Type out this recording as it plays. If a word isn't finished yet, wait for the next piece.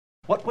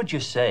What would you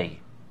say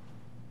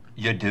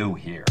you do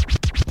here?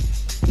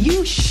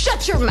 You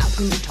shut your mouth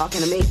when you're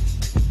talking to me.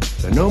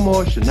 There are no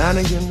more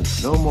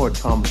shenanigans, no more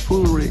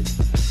tomfoolery,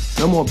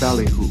 no more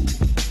ballyhoo.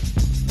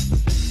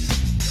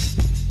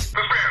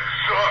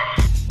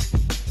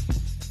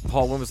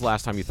 Paul, when was the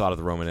last time you thought of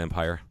the Roman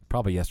Empire?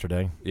 Probably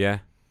yesterday. Yeah.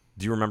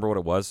 Do you remember what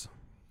it was?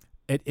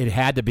 It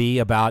had to be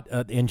about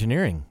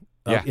engineering.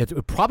 Yeah.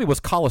 It probably was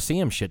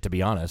Colosseum shit, to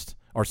be honest,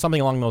 or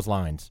something along those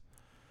lines.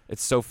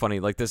 It's so funny.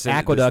 Like this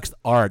Aqueducts,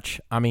 arch.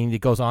 I mean, it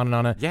goes on and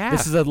on. Yeah.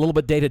 This is a little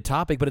bit dated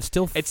topic, but it's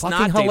still It's fucking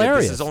not dated.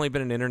 hilarious. This has only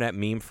been an internet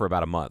meme for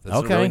about a month. It's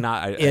Okay. really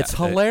not. It's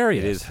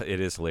hilarious. It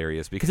is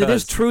hilarious because it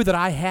is true that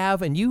I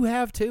have, and you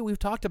have too. We've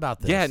talked about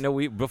this. Yeah,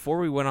 no, before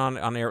we went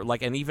on air,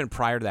 like, and even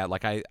prior to that,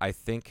 like, I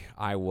think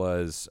I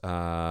was,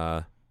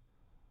 I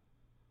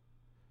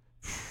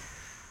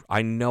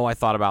know I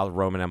thought about the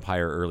Roman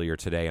Empire earlier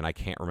today, and I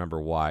can't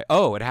remember why.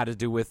 Oh, it had to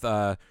do with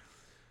the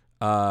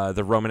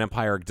Roman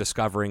Empire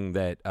discovering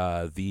that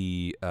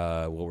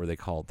what were they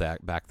called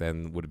that back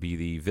then? Would it be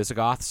the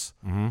Visigoths,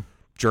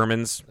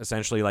 Germans,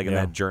 essentially, like in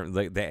that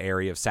the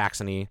area of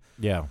Saxony.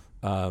 Yeah,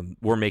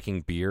 were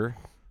making beer,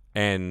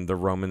 and the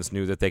Romans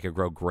knew that they could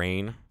grow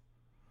grain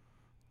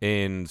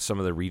in some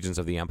of the regions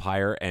of the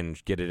empire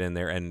and get it in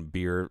there, and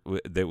beer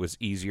that was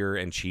easier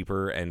and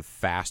cheaper and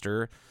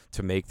faster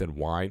to make than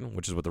wine,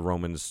 which is what the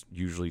Romans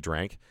usually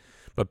drank.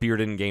 But beer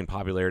didn't gain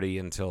popularity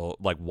until,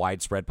 like,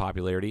 widespread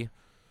popularity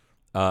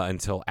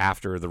until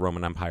after the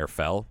Roman Empire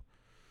fell.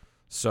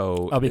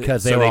 So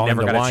because they were all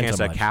never into got a wine chance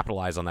so to much.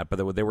 capitalize on that,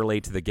 but they were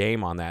late to the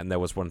game on that, and that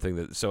was one thing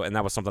and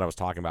that was something I was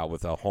talking about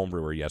with a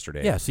homebrewer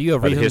yesterday. Yeah, so you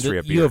have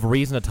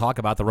reason to talk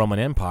about the Roman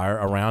Empire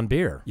around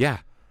beer. Yeah.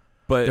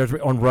 But there's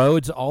on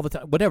roads all the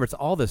time, whatever. It's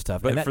all this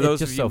stuff, but and for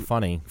those it's just of you, so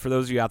funny. For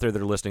those of you out there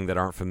that are listening that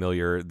aren't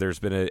familiar, there's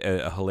been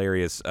a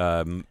hilarious.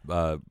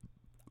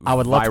 I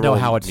would love to know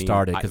how it meme.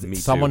 started,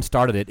 because someone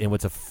started it, and it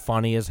was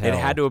funny as hell. It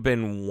had to have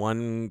been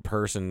one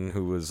person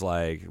who was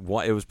like,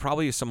 it was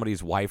probably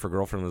somebody's wife or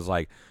girlfriend was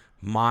like,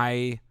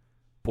 my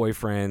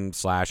boyfriend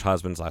 /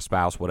 husband /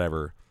 spouse,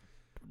 whatever,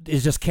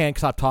 is just can't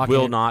stop talking.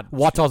 Will not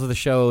watch all of the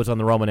shows on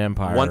the Roman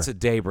Empire. Once a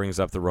day brings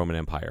up the Roman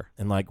Empire,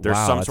 and like there's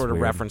wow, some sort of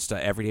weird. reference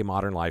to everyday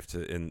modern life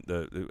that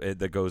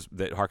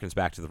harkens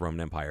back to the Roman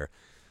Empire.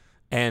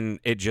 And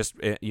it just,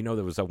 there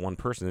was that one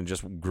person that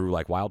just grew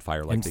like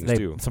wildfire, like things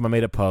do. Someone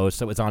made a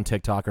post, it was on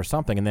TikTok or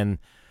something,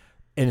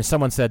 and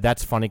someone said,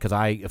 that's funny,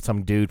 because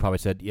some dude probably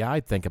said, yeah,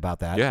 I think about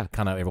that. Yeah.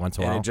 Kind of every once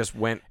in a while. And it just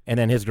went. And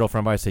then his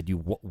girlfriend probably said,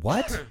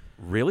 what?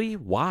 Really?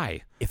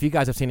 Why? If you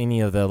guys have seen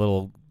any of the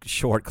little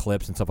short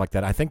clips and stuff like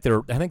that, I think they're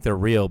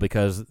real,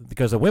 because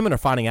the women are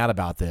finding out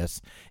about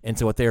this. And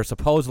so what they're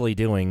supposedly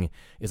doing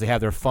is they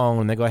have their phone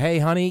and they go, hey,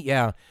 honey,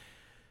 yeah,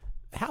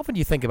 how often do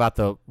you think about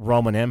the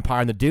Roman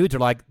Empire? And the dudes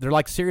are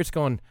they're serious,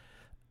 going,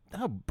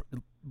 oh,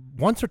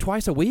 once or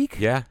twice a week?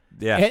 Yeah,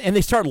 yeah. And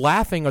they start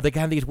laughing, or they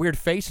have these weird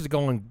faces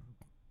going,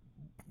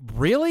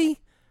 really?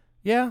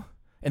 Yeah.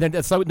 And then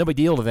that's no big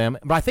deal to them.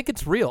 But I think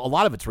it's real. A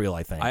lot of it's real,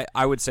 I think.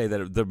 I would say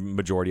that the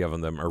majority of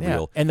them are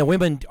real. And the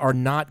women are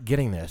not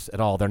getting this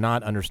at all. They're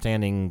not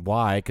understanding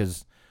why,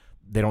 because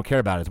they don't care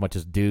about it as much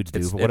as dudes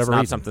do, for whatever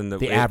reason. Something that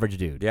the average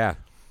dude. Yeah.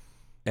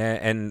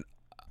 And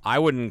I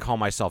wouldn't call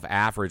myself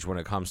average when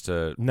it comes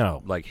to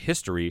like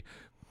history,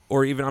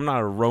 or even I'm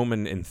not a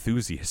Roman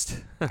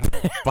enthusiast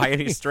by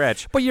any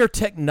stretch. But your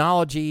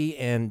technology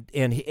and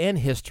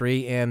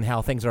history and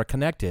how things are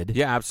connected.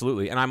 Yeah,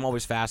 absolutely. And I'm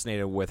always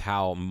fascinated with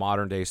how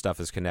modern day stuff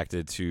is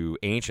connected to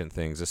ancient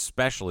things,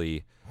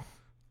 especially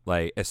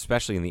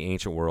in the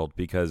ancient world,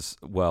 because,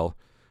 well,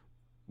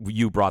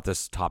 you brought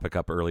this topic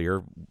up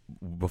earlier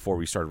before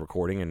we started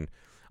recording, and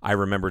I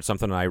remembered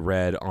something I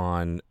read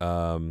on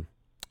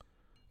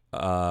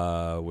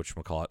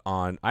whatchamacallit,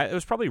 it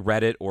was probably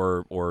Reddit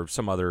or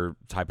some other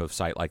type of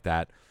site like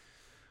that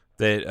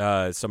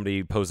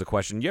somebody posed the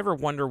question, you ever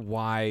wonder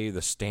why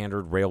the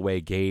standard railway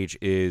gauge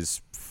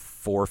is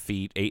 4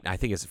 feet 8, I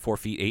think it's 4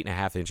 feet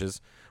 8.5 inches?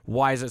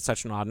 Why is it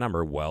such an odd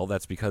number? Well,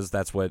 that's because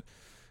that's what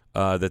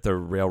that the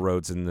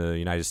railroads in the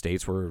United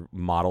States were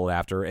modeled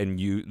after,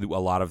 and a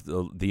lot of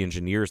the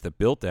engineers that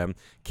built them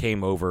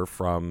came over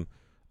from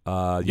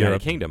the United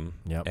Kingdom.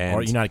 Yep.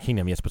 Or United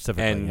Kingdom, yeah,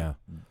 specifically, and yeah.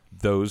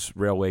 Those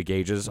railway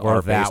gauges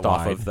are based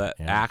off of the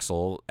yeah.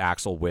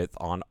 axle width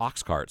on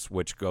ox carts,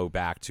 which go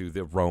back to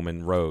the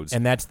Roman roads.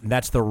 And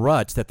that's the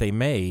ruts that they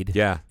made.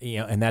 Yeah.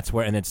 And that's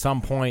where, and at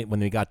some point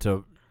when they got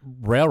to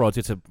railroads,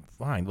 it's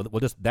fine.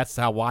 We'll just, that's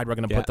how wide we're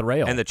going to put the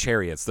rail. And the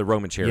chariots, the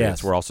Roman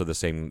chariots, were also the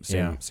same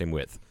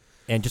width.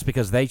 And just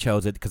because they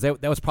chose it, because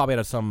that was probably out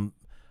of some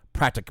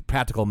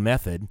practical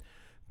method.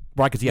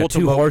 Right, because you have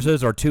two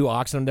horses or two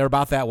oxen, they're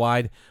about that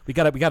wide. We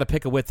got to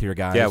pick a width here,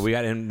 guys. Yeah,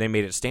 and they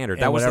made it standard.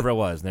 That was whatever it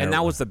was, and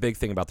that was the big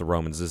thing about the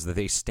Romans, is that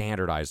they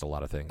standardized a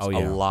lot of things. Oh, yeah.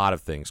 A lot of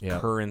things,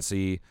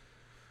 currency,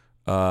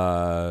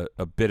 a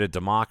bit of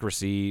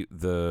democracy,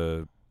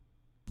 the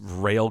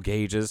rail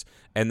gauges,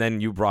 and then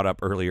you brought up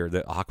earlier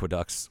the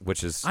aqueducts,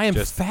 which is I am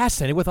just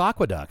fascinated with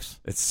aqueducts.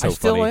 it's so I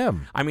still funny.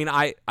 am. I mean,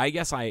 I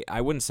guess I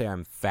wouldn't say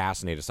I'm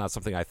fascinated. It's not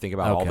something I think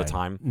about all the Okay.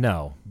 time.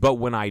 No. But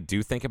when I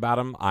do think about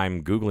them,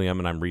 I'm Googling them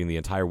and I'm reading the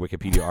entire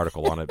Wikipedia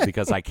article on it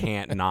because I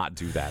can't not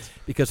do that.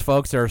 Because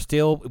folks, there are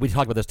still, we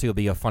talked about this too, it'd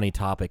be a funny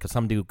topic because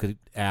some dude could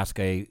ask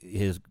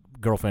his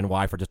girlfriend,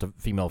 wife, or just a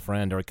female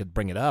friend, or it could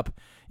bring it up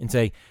and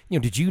say,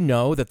 did you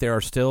know that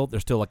there's still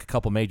like a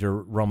couple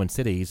major Roman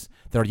cities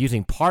that are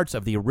using parts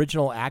of the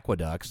original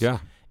aqueducts Yeah.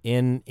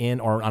 in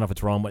or I don't know if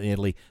it's Rome, but in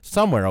Italy,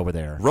 somewhere over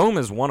there. Rome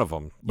is one of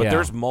them, but Yeah.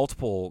 there's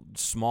multiple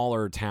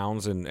smaller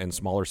towns and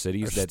smaller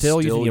cities They're that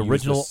still using the use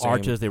original same-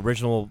 arches, the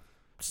original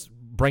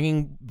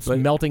bringing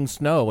melting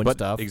snow and but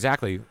stuff.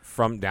 exactly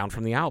down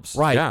from the Alps.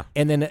 Right. Yeah.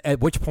 And then at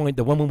which point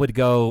the woman would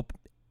go,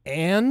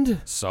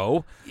 and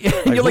So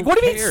and you're like, who what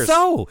do you mean cares?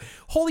 so?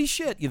 Holy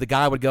shit. The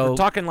guy would go, We're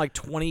talking like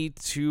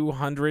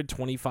 2,200,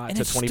 25 and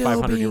to it's still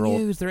 2,500 being year old.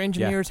 used. Their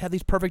engineers had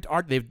these perfect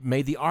art. They've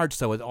made the arch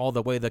so it all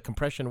the way the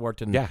compression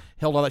worked and Yeah.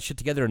 held all that shit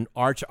together and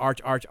arch,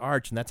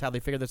 and that's how they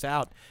figured this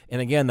out. And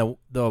again,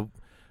 the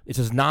it's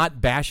just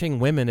not bashing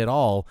women at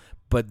all,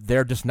 but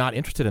they're just not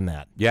interested in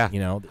that. Yeah.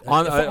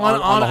 On the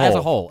as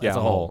a whole. whole, Yeah, as a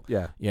on the whole, whole.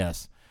 Yeah.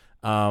 yes.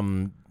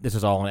 This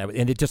is all,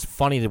 and it's just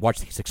funny to watch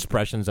these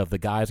expressions of the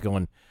guys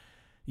going,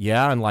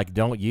 yeah, and like,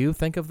 don't you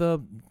think of the?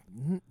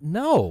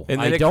 No, And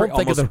then I it don't cre-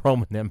 think of the almost-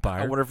 Roman I Empire.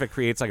 wonder if it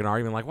creates like an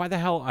argument like, why the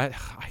hell? I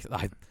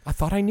I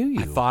thought I knew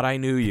you. thought I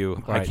knew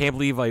you. I Right. can't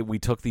believe we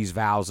took these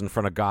vows in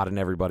front of God and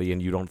everybody,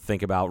 and you don't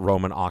think about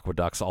Roman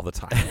aqueducts all the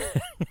time.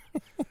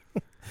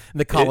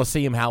 The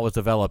Colosseum, how it was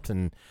developed,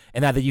 and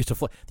how they used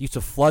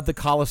to flood the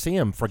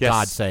Colosseum for Yes.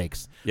 God's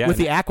sakes Yeah, with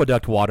and- the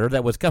aqueduct water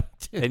that was coming.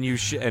 and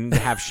and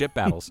have ship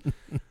battles.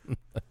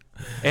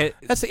 And,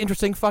 That's the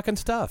interesting fucking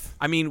stuff.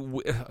 I mean,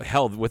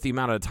 hell, with the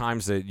amount of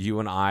times that you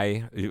and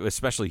I,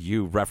 especially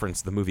you,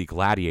 reference the movie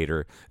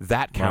Gladiator,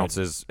 that counts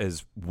as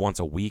once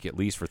a week at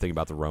least for thinking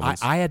about the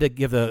Romans. I had to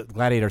give the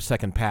Gladiator a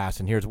second pass,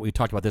 and here's what we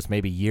talked about this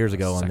maybe years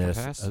ago on second this.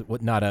 pass?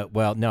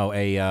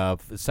 A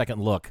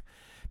second look,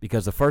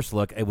 because the first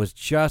look, it was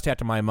just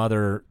after my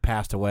mother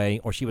passed away,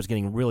 or she was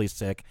getting really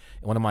sick,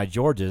 and one of my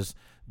George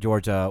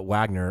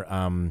Wagner,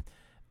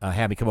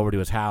 had me come over to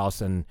his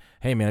house, and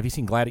hey man, have you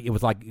seen Gladiator? It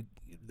was like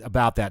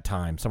about that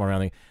time, somewhere around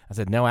there. I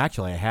said, no,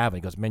 actually I haven't.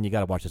 He goes, man, you got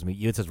to watch this movie.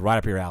 It's just right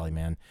up your alley,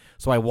 man.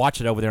 So I watched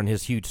it over there on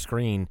his huge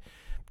screen.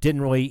 Didn't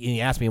really. He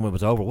asked me when it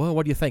was over. Well,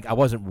 what do you think? I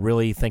wasn't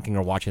really thinking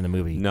or watching the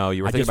movie. No,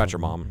 you were I thinking just about your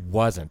mom.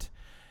 Wasn't,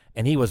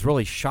 and he was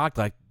really shocked.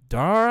 Like, all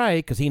right,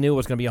 because he knew it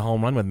was going to be a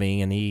home run with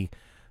me, and he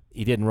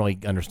didn't really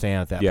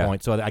understand at that Yeah.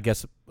 point. So I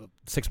guess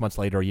 6 months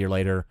later, a year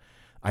later,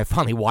 I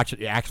finally watched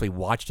it. Actually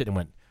watched it and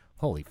went,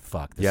 holy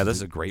fuck! This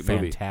is a great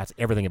movie. Fantastic.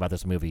 Everything about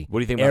this movie. What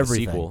do you think about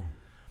Everything. the sequel?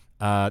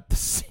 The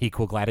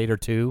sequel, Gladiator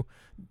 2.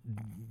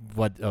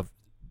 What?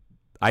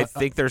 I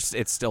think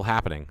it's still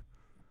happening.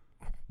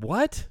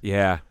 What?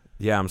 Yeah.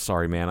 Yeah, I'm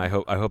sorry, man. I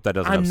hope that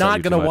doesn't I'm upset not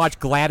you going too to much. watch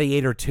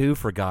Gladiator 2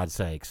 for God's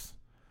sakes.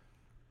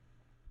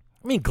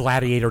 I mean,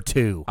 Gladiator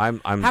 2.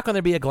 I'm How can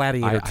there be a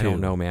Gladiator 2? I don't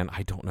know, man.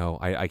 I don't know.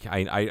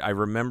 I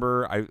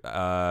remember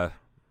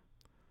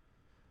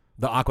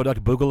The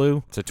Aqueduct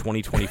Boogaloo. it's a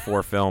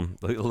 2024 film.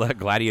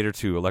 Gladiator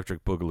 2,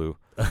 Electric Boogaloo.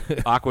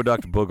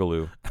 Aqueduct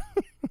Boogaloo.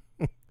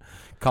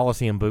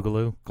 Colosseum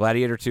Boogaloo.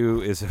 Gladiator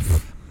 2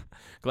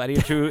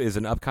 is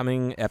an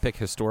upcoming epic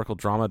historical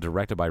drama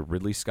directed by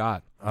Ridley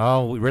Scott.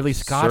 Oh, Ridley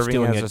Scott's Serving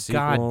doing as a it.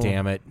 sequel. God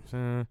damn it.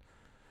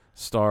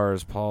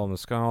 Stars Paul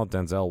Mescal,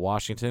 Denzel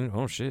Washington.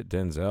 Oh shit,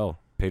 Denzel.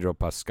 Pedro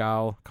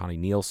Pascal, Connie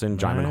Nielsen,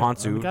 Jaimin All right.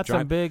 Hansu. We got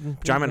some big.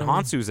 Jaimin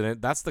Hansu's in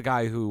it. That's the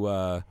guy who,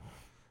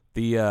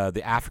 the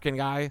African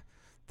guy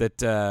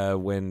that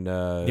when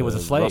He was a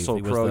slave. Russell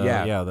He was Crowe,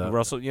 the-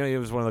 Russell. He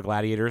was one of the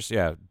gladiators.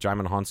 Yeah,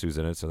 Jaimin Hansu's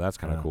in it, so that's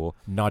kind of cool.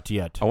 Not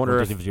yet. I wonder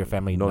if it was your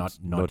family. Not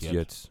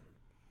yet.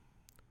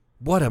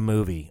 What a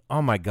movie!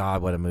 Oh my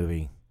God, what a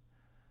movie!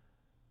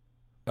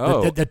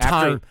 Oh, the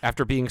time-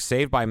 after being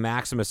saved by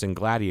Maximus in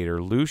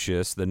Gladiator,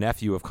 Lucius, the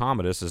nephew of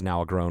Commodus, is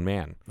now a grown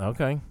man.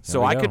 Okay, So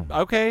there we I go. could,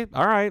 okay,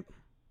 all right,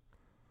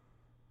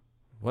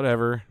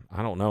 whatever.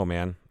 I don't know,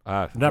 man.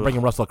 They're not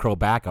bringing Russell Crowe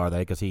back, are they?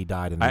 Because he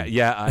died in. The...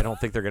 Yeah, I don't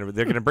think they're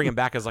gonna bring him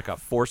back as like a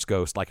Force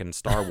ghost, like in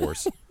Star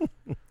Wars.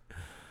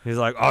 He's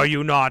like, "Are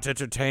you not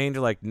entertained?"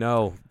 You're like,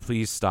 "No,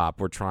 please stop.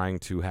 We're trying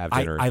to have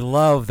dinner." I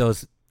love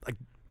those.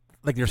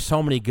 Like there's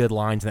so many good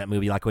lines in that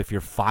movie. Like if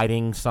you're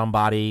fighting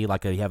somebody,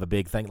 like you have a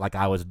big thing, like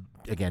I was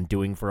again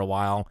doing for a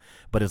while,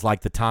 but it's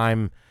like the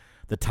time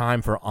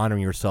for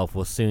honoring yourself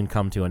will soon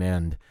come to an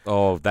end.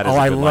 oh, that is. Oh, a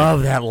I good love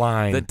line. that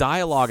line. The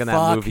dialogue in that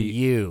Fuck movie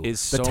you. is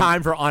the so.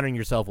 time for honoring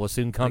yourself will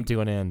soon come to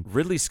an end.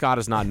 Ridley Scott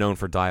is not known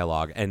for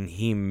dialogue, and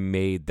he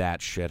made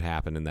that shit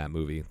happen in that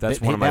movie.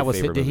 That's one of my That was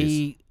favorite did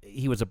movies.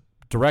 He was a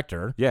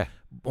director. Yeah.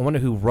 I wonder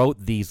who wrote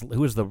these. Who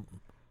was the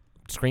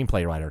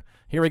screenplay writer?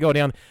 Here we go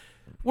down.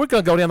 We're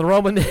going to go down the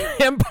Roman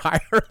Empire.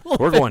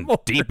 We're going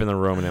deep in the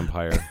Roman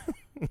Empire.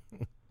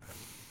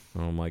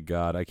 Oh my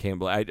God, I can't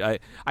believe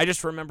I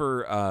just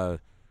remember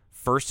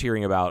first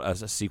hearing about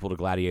a sequel to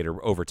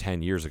Gladiator over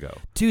 10 years ago.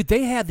 Dude,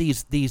 they had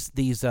these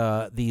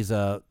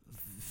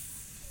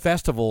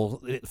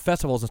festivals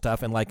and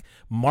stuff, and like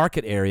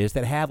market areas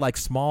that had like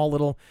small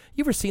little.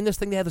 You ever seen this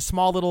thing? They had a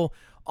small little,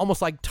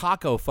 almost like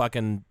taco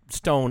fucking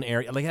stone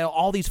area. Like, they had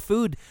all these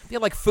food. They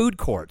had like food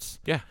courts.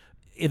 Yeah.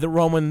 In the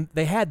Roman,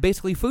 they had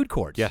basically food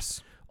courts.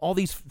 Yes. All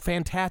these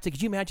fantastic.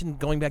 Could you imagine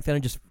going back then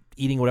and just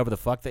eating whatever the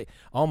fuck they?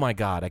 Oh my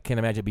God, I can't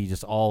imagine it be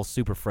just all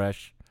super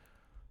fresh,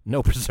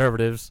 no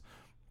preservatives,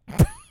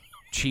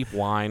 Cheap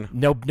wine.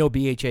 no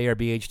BHA or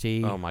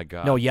BHT. Oh my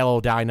God. No yellow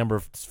dye number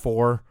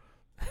 4.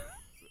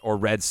 Or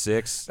Red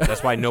 6.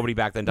 That's why nobody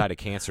back then died of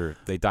cancer.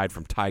 They died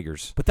from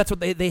tigers. But that's what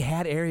they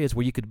had areas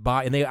where you could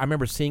buy, and I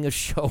remember seeing a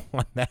show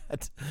on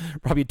that,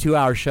 probably a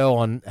 2-hour show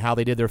on how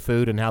they did their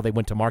food and how they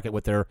went to market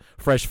with their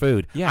fresh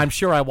food. Yeah. I'm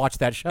sure I watched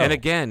that show. And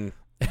again,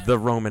 the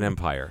Roman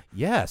Empire.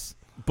 Yes.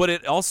 But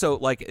it also,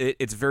 like,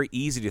 it's very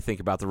easy to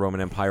think about the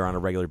Roman Empire on a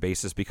regular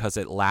basis because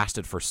it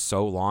lasted for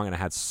so long and it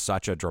had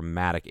such a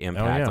dramatic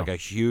impact, yeah. like a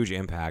huge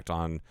impact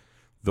on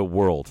the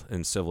world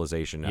and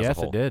civilization as a Yes,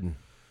 whole. it did.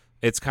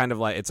 It's kind of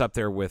like, it's up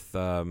there with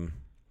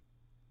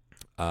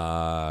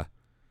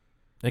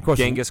And of course,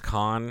 Genghis And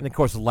Khan. of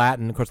course,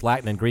 Latin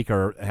and Greek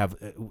have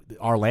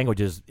our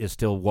language is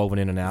still woven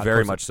in and out.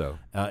 Very Of course, much so.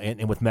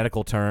 and with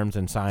medical terms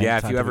and science. Yeah,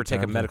 if you ever scientific take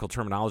a terms. medical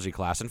terminology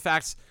class. In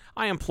fact,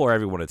 I implore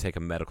everyone to take a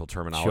medical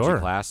terminology Sure.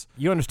 class.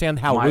 You understand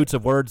how roots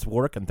of words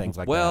work and things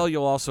like Well, that.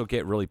 you'll also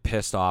get really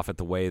pissed off at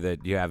the way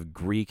that you have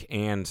Greek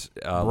and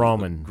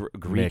Roman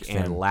Greek mixed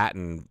and in.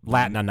 Latin,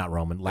 Not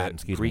Roman, Latin.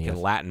 Excuse Greek me. and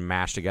yes. Latin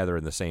mashed together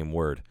in the same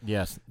word.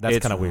 Yes, that's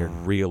It's kind of weird.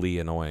 Really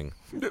annoying.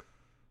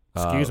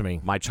 Excuse me.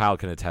 My child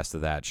can attest to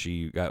that.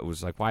 She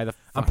was like, "Why the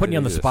fuck?" I'm putting did you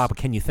on they the do spot, this?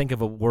 but can you think of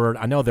a word?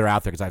 I know they're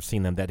out there because I've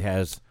seen them that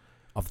has,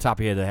 off the top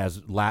of your head, that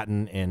has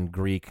Latin and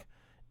Greek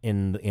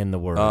in the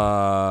word.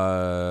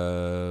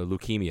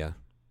 Leukemia.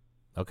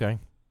 Okay.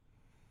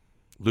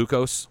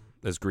 Leukos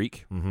is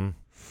Greek. Mm-hmm.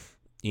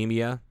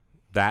 Emia,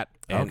 that.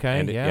 And, Okay,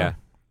 and yeah.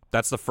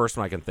 That's the first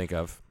one I can think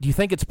of. Do you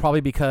think it's probably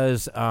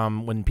because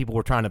when people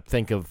were trying to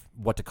think of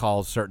what to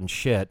call certain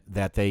shit,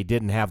 that they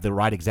didn't have the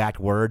right exact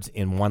words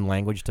in one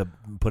language to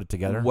put it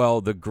together? Well,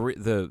 the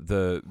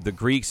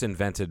Greeks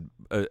invented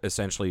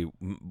essentially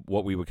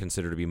what we would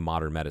consider to be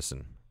modern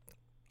medicine.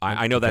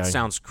 I know that Okay.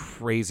 sounds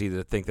crazy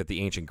to think that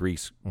the ancient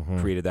Greeks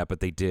created that, but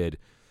they did.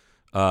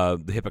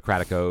 The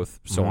Hippocratic Oath,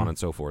 so on and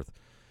so forth.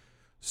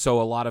 So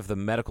a lot of the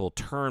medical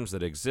terms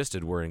that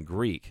existed were in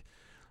Greek.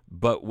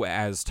 But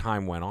as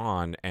time went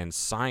on and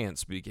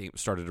science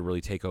started to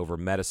really take over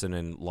medicine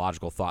and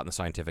logical thought and the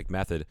scientific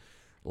method,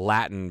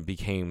 Latin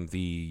became the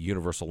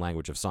universal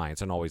language of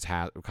science and always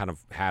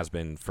has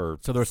been for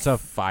So there's stuff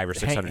 500 or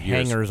 600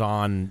 years. hangers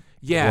on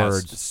Yes,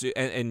 words. so-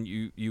 and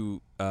you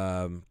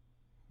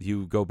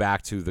go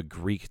back to the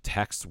Greek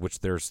text, which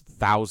there's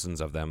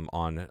thousands of them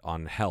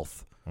on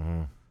health,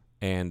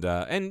 and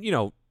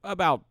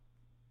about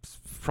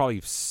probably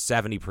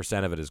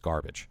 70% of it is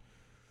garbage,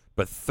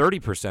 but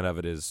 30% of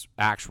it is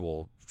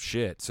actual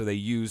shit. So they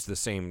use the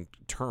same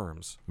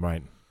terms.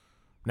 Right. And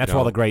that's You where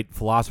all know? the great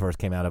philosophers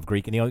came out of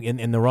Greek. And,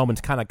 and the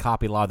Romans kind of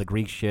copied a lot of the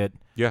Greek shit.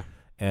 Yeah.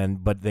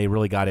 But they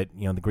really got it.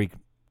 The Greek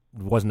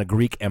wasn't a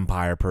Greek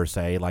empire per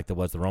se, like there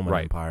was the Roman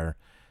Right. Empire.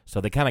 So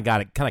they kind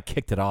of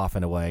kicked it off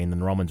in a way, and then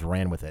the Romans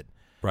ran with it,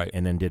 Right.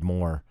 and then did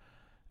more.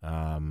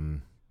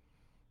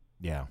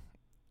 Yeah,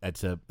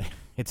 it's an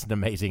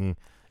amazing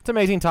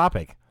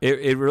topic.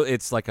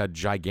 It's like a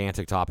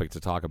gigantic topic to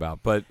talk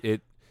about, but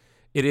it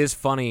is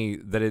funny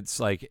that it's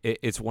like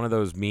it's one of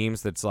those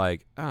memes that's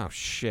like, oh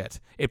shit!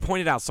 It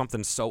pointed out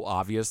something so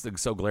obvious,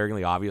 so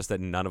glaringly obvious that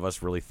none of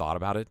us really thought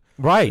about it.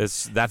 Right.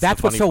 That's the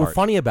what's funny so part.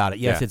 funny about it.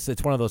 Yes, Yeah.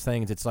 it's one of those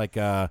things. It's like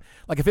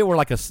if it were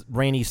like a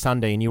rainy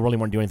Sunday and you really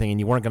weren't doing anything and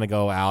you weren't going to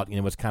go out and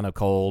it was kind of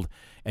cold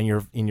and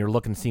you're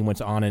looking to see what's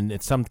on and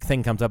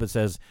something comes up that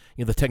says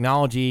the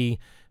technology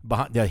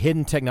behind the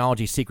hidden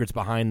technology secrets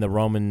behind the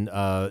Roman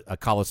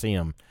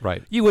Colosseum.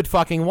 Right. You would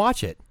fucking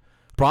watch it.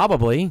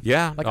 Probably.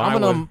 Yeah, Like I I'm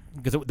gonna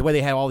would. because the way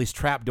they had all these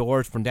trap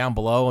doors from down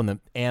below and the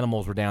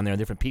animals were down there and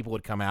different people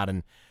would come out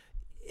and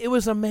it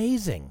was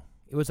amazing.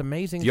 It was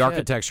amazing. The shit.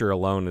 architecture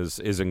alone is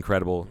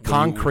incredible. When you-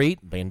 Concrete.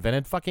 They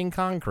invented fucking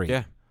concrete.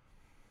 Yeah.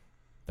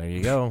 There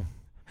you go.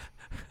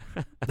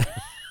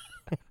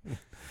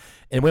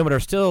 And women are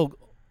still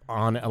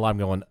on a lot. I'm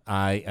going.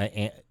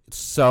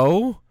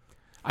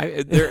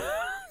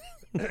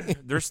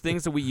 There's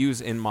things that we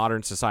use in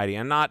modern society,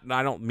 and I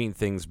don't mean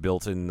things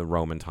built in the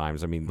Roman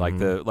times. I mean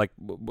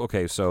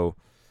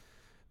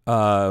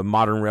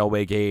modern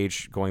railway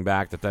gauge going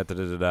back.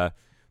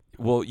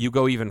 Well, you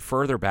go even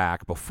further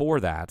back before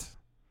that,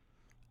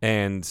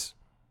 and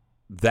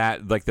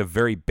that like the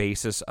very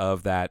basis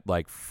of that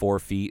 4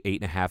 feet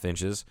 8.5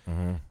 inches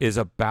is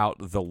about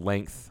the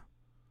length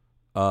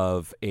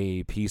of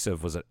a piece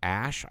of, was it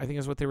ash? I think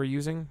is what they were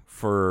using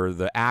for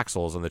the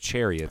axles on the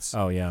chariots.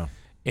 Oh yeah.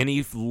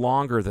 Any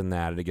longer than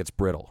that, and it gets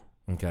brittle.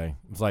 Okay.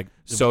 It's like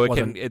So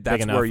wasn't that's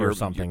big enough where or you're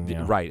something.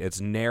 Yeah. right. It's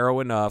narrow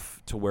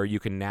enough to where you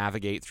can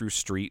navigate through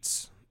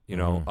streets,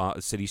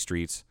 city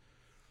streets.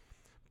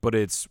 but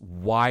it's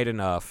wide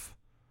enough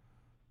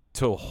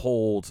to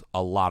hold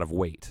a lot of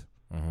weight.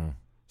 Mm-hmm.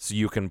 So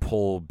you can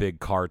pull big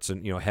carts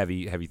and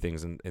heavy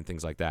things and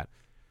things like that.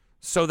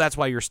 So that's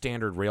why your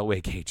standard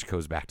railway gauge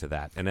goes back to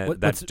that, and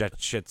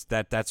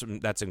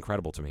that's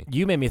incredible to me.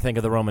 You made me think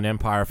of the Roman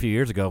Empire a few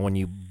years ago when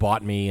you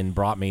bought me and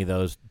brought me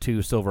those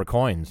 2 silver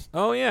coins.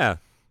 Oh yeah,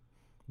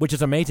 which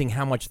is amazing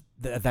how much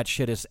that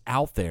shit is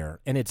out there,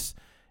 and it's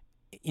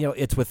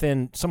it's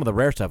within some of the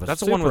rare stuff. It's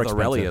that's the one with expensive.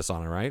 Aurelius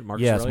on it, right?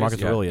 Marcus yes, Aurelius?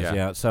 Marcus Aurelius.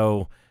 Yeah.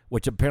 So,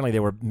 which apparently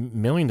they were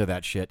millions of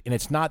that shit, and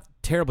it's not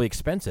terribly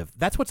expensive.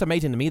 That's what's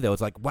amazing to me, though.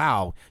 It's like,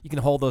 wow, you can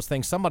hold those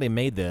things. Somebody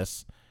made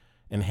this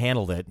and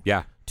handled it.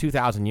 Yeah.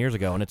 2,000 years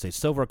ago, and it's a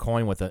silver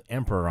coin with an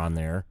emperor on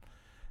there,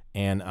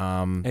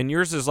 and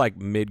yours is like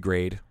mid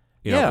grade,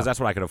 because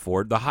that's what I could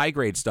afford. The high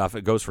grade stuff,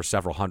 it goes for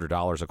several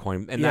 $100s a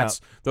coin, and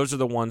those are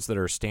the ones that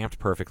are stamped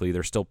perfectly.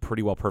 They're still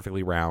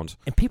perfectly round,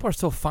 and people are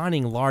still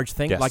finding large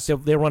things. Yes. Like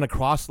they run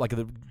across, like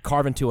they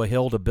carve into a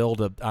hill to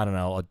build a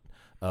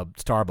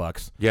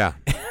Starbucks. Yeah.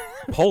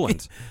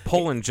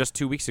 Poland just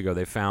 2 weeks ago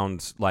they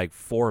found like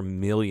 4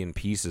 million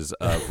pieces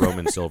of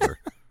Roman silver.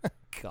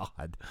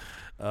 God.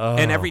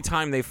 And every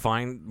time they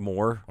find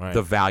more,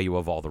 the value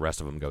of all the rest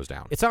of them goes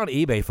down. It's on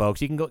eBay,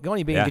 folks. You can go on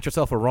eBay and get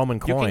yourself a Roman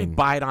coin. You can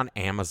buy it on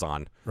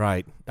Amazon.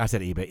 Right. I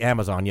said eBay.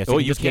 Amazon, yes. Oh,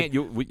 you can't.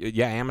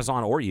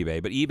 Amazon or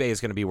eBay. But eBay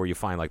is going to be where you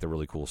find like the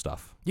really cool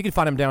stuff. You can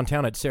find them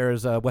downtown at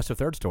Sarah's West of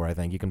 3rd store, I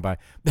think. You can buy...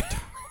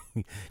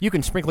 You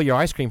can sprinkle your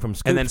ice cream from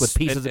scoops with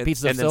pieces of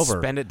silver. And then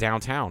spend it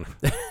downtown.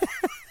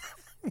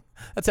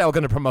 That's how we're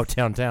going to promote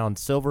downtown.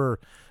 Silver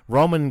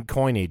Roman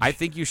coinage. I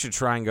think you should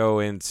try and go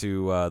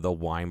into the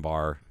wine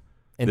bar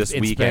this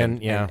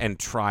weekend and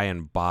try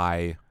and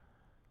buy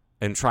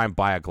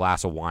a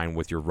glass of wine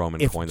with your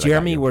Roman coin. If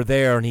Jeremy were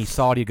there and he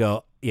saw it, he'd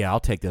go, yeah, I'll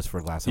take this for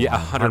a glass of wine.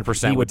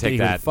 100% would take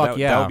that.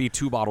 That would be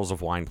 2 bottles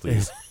of wine,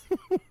 please.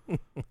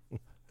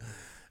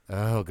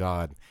 Oh,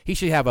 God. We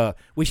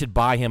should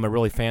buy him a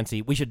really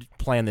fancy, we should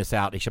plan this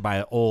out. He should buy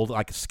an old,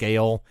 like a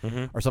scale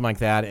or something like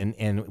that,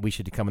 and we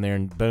should come in there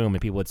and boom,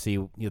 and people would see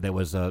there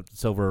was a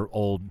silver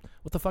old,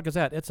 what the fuck is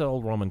that? It's an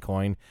old Roman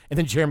coin. And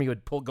then Jeremy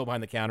would go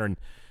behind the counter and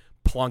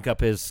plunk up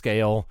his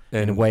scale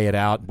and weigh it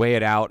out.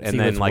 And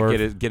then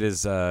like get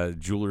his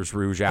jeweler's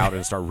rouge out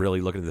and start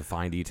really looking at the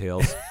fine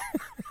details.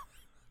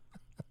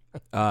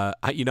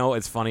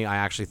 It's funny. I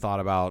actually thought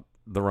about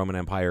the Roman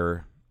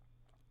Empire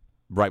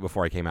right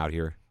before I came out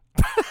here.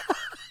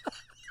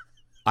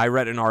 I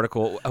read an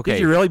article. Okay, did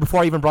you really?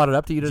 Before I even brought it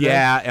up to you today?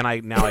 Yeah,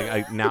 and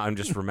now I'm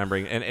just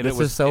remembering, and this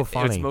is so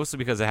funny. It's mostly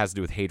because it has to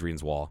do with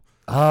Hadrian's Wall.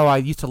 Oh, I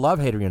used to love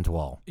Hadrian's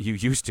Wall. You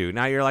used to.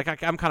 Now you're like,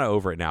 I'm kind of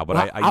over it now,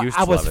 but I used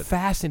to love it. I was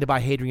fascinated by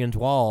Hadrian's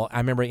Wall. I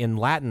remember in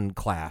Latin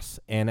class,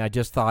 and I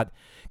just thought,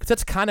 because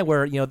that's kind of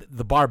where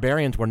the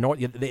barbarians were.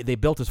 They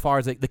built as far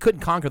as they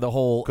couldn't conquer the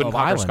whole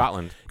island.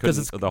 Scotland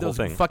because the whole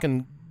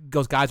thing.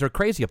 Those guys are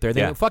crazy up there.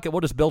 They went, fuck it,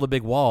 we'll just build a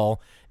big wall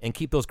and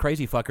keep those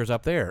crazy fuckers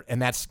up there, and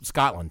that's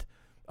Scotland,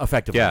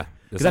 effectively. Yeah,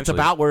 because that's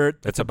about where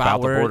it's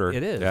about the border.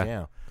 It is.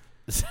 Yeah.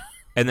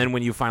 And then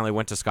when you finally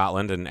went to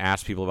Scotland and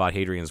asked people about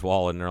Hadrian's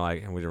Wall, and they're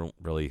like, we don't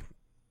really.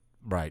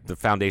 Right. The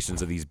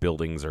foundations of these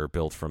buildings are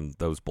built from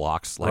those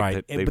blocks.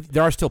 Right. But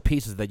there are still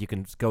pieces that you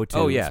can go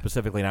to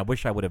specifically, and I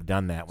wish I would have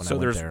done that when I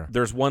went there.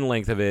 There's one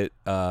length of it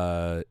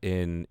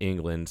in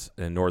England,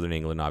 in northern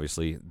England,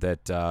 obviously,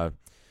 that...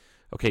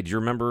 okay, do you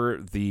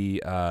remember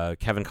the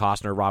Kevin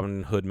Costner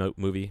Robin Hood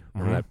movie?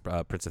 Remember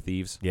that Prince of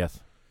Thieves?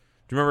 Yes.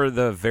 Do you remember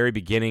the very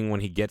beginning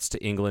when he gets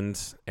to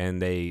England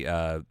and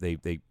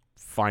they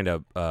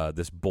find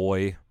this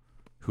boy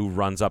who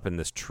runs up in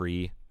this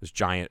tree, this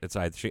giant?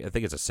 I think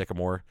it's a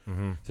sycamore.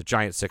 Mm-hmm. It's a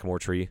giant sycamore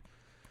tree,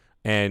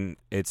 and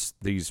it's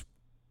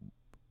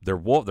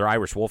they're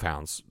Irish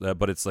wolfhounds,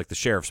 but it's like the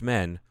sheriff's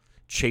men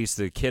chase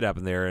the kid up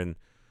in there, and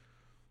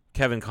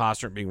Kevin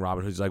Costner being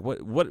Robin Hood's like,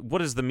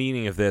 what is the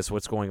meaning of this?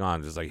 What's going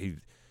on? It's like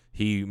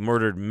he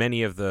murdered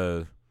many of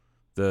the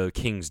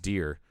king's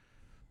deer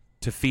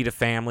to feed a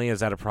family. Is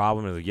that a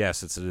problem? And like,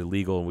 yes, it's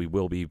illegal,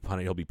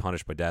 and he'll be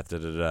punished by death. Da,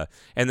 da, da.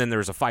 And then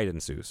there's a fight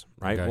ensues,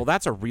 right? Okay. Well,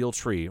 that's a real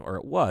tree, or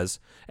it was,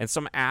 and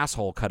some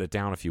asshole cut it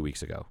down a few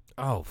weeks ago.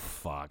 Oh,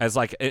 fuck.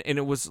 And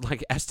it was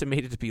like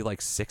estimated to be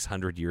like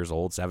 600 years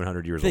old,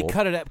 700 years old. They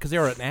cut it up because they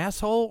were an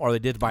asshole, or they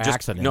did it by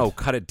accident? No,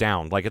 cut it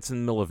down. Like it's in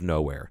the middle of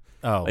nowhere.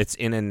 Oh, it's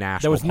in a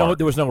national park.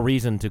 There was no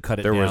reason to cut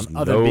it down.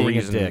 Other than being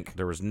a dick.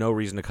 There was no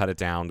reason to cut it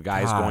down. The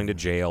guy's going to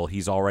jail.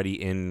 He's already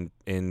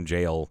in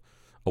jail,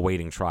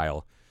 awaiting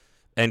trial,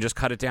 and just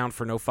cut it down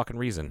for no fucking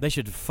reason. They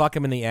should fuck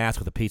him in the ass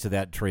with a piece of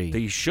that tree.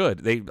 They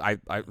should.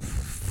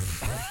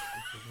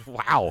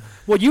 Wow.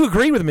 Well, you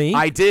agreed with me.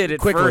 I did at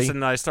quickly. First,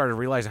 and I started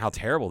realizing how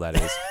terrible that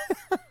is.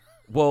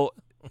 Well.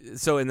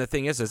 So, and the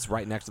thing is, it's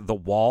right next to the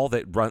wall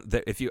that run.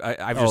 That if you,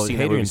 I've just seen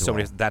that movie so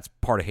many. That's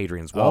part of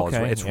Hadrian's Wall.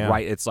 Okay, it's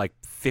right. It's like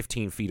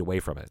 15 feet away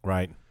from it.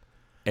 Right.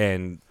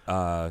 And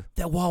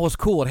that wall was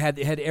cool. It had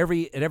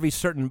every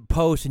certain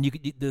post, and you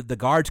could the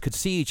guards could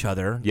see each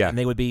other. Yeah. And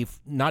they would be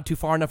not too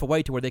far enough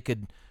away to where they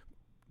could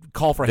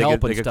call for They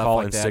help could- and they could stuff call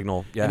like and that.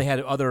 signal, yeah. And they had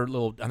other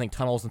little, I think,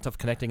 tunnels and stuff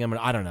connecting them, and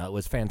I don't know. It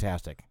was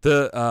fantastic.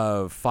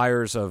 The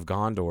Fires of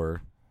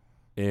Gondor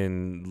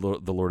in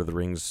the Lord of the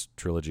Rings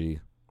trilogy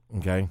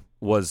Okay.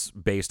 was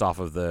based off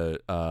of the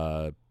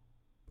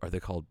are they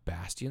called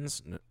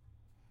bastions?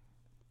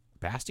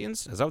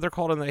 Bastions? Is that what they're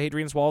called on the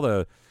Hadrian's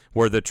Wall?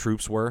 Where the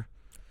troops were,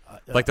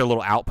 like their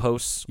little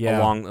outposts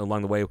Yeah.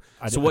 along the way.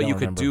 I So d- what I you don't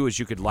could remember. do is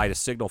you could light a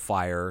signal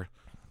fire,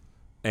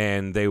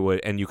 and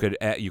you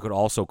could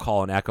also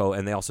call an echo,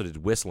 and they also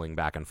did whistling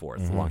back and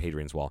forth Mm-hmm. along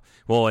Hadrian's Wall.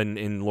 Well,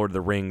 in Lord of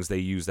the Rings, they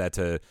use that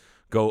to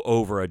go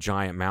over a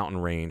giant mountain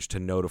range to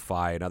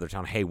notify another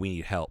town, hey, we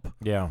need help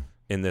Yeah.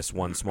 in this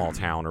one small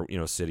town or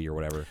city or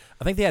whatever.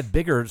 I think they had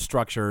bigger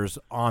structures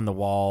on the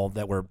wall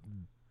that were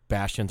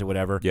bastions or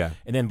whatever. Yeah.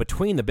 And then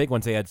between the big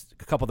ones, they had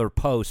a couple other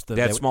posts. That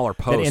They had smaller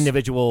that posts.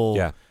 individual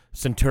Yeah.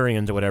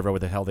 centurions or whatever, what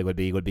the hell they would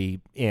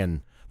be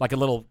in. Like a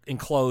little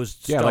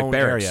enclosed Yeah, stone like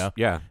barracks. area.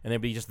 Yeah. And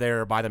they'd be just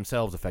there by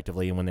themselves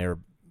effectively. And when their,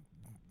 what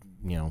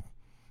do you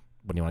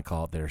want to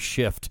call it, their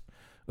shift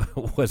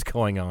was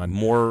going on.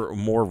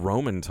 More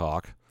Roman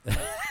talk.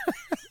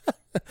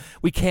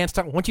 We can't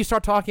stop. Once you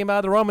start talking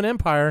about the Roman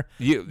Empire,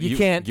 you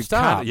can't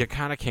stop. You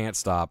kind of can't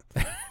stop.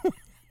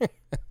 I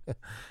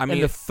And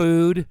mean, the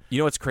food, you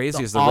know what's crazy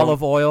the is the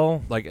olive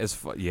oil, like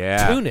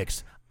yeah.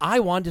 tunics. I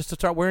want just to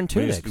start wearing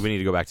tunics. We need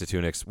to go back to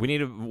tunics. We need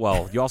to.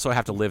 Well, you also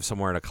have to live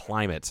somewhere in a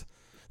climate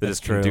that That's is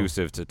true.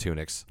 conducive to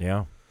tunics.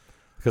 Yeah.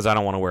 Because I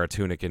don't want to wear a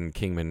tunic in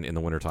Kingman in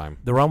the wintertime.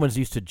 The Romans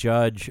used to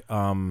judge.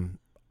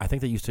 I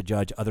think they used to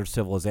judge other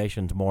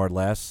civilizations more or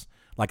less,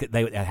 like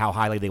at how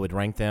highly they would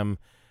rank them,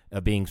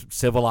 being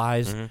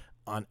civilized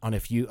on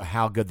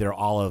how good their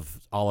olives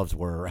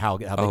were, or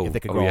if they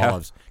could grow yeah.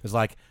 olives. It's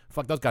like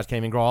fuck, those guys can't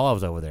even grow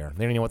olives over there.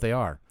 They don't even know what they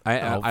are. I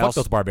fuck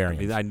also, those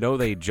barbarians. I know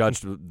they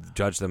judged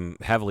them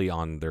heavily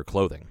on their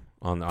clothing,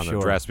 on their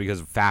Sure. dress, because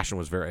fashion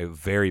was a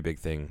very big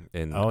thing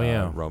in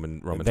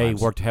Roman They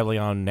times. worked heavily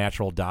on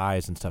natural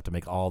dyes and stuff to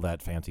make all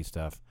that fancy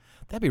stuff.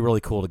 That'd be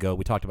really cool to go.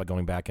 We talked about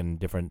going back in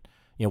different.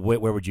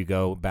 Where would you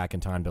go back in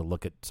time to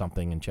look at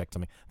something and check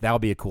something? That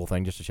would be a cool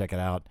thing just to check it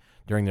out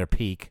during their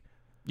peak.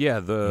 Yeah,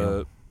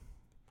 the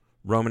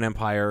Roman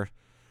Empire.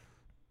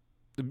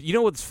 You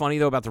know what's funny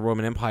though about the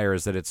Roman Empire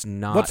is that it's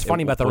not. What's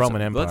funny about the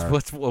Roman Empire?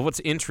 What's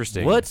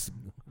interesting? What's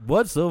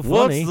so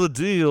funny? What's the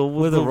deal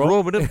with the the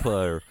Roman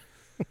Empire?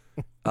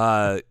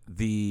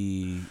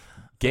 The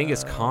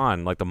Genghis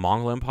Khan, like the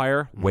Mongol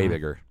Empire, way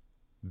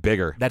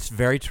bigger, That's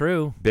very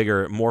true.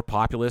 bigger, more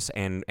populous,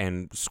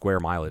 and square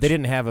mileage. They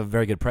didn't have a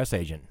very good press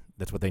agent.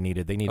 That's what they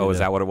needed. They needed. Oh, is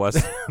that what it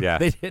was? Yeah.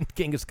 They didn't.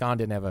 Genghis Khan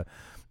didn't have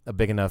a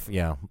big enough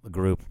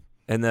group.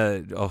 And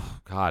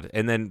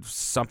and then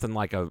something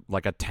like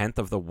a tenth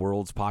of the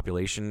world's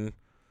population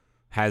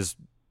has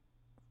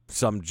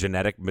some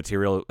genetic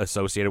material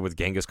associated with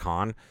Genghis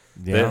Khan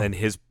and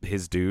his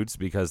dudes,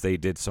 because they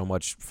did so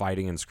much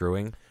fighting and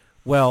screwing.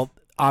 Well,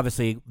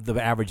 obviously, the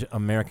average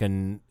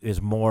American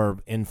is more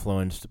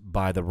influenced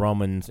by the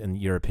Romans and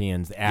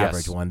Europeans, the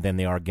average one, than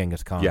they are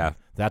Genghis Khan. Yeah.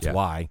 That's Yeah.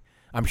 why.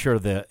 I'm sure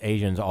the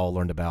Asians all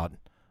learned about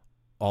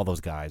all those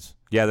guys.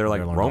 Yeah, they're like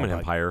learned Roman all about-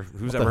 Empire.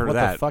 Who's What ever heard of What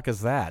that? the fuck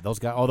is that? Those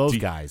guys. Oh, those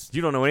guys.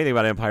 You don't know anything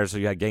about empire, so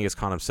you had Genghis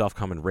Khan himself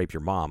come and rape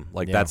your mom.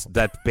 Like Yeah.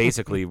 that's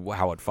basically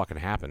how it fucking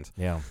happened.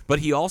 Yeah. But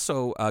he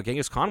also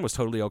Genghis Khan was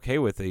totally okay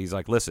with it. He's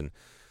like, listen,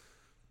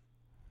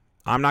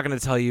 I'm not going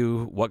to tell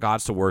you what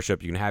gods to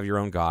worship. You can have your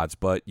own gods,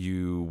 but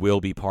you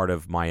will be part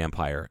of my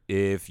empire.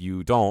 If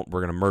you don't, we're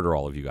going to murder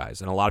all of you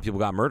guys. And a lot of people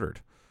got murdered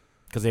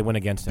Because they went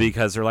against him.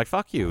 because they're like,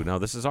 fuck you. No,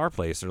 this is our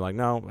place. They're like,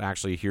 no,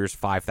 actually, here's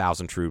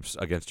 5,000 troops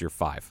against your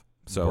 5.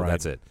 So Right.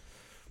 that's it.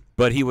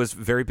 But he was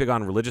very big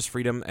on religious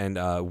freedom, and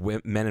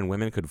men and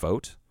women could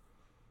vote,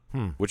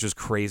 which is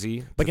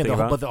crazy. But to again, think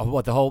about.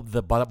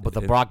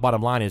 the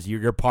bottom line is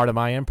you're part of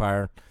my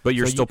empire. But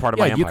you're So still part of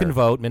yeah, my you empire. can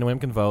vote. Men and women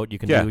can vote. You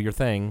can Yeah. do your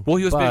thing. Well,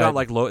 he was big but- on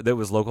like there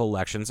was local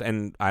elections,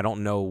 and I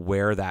don't know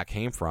where that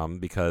came from,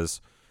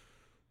 because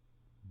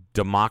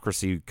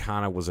democracy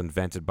kind of was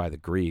invented by the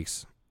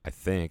Greeks, I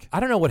think. I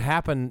don't know what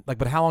happened. Like,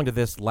 but how long did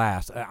this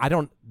last? I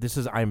don't.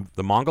 I'm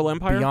The Mongol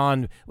Empire.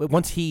 beyond.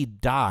 Once he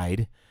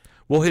died.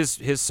 Well,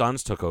 his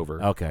sons took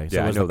over. Okay, so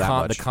yeah, it was I know the that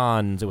much. The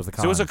Khans. It was the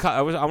Khans. So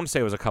it was I want to say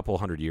it was a couple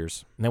hundred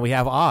years. And then we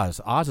have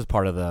Oz. Oz is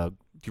part of the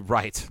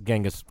Right.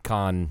 Genghis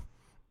Khan.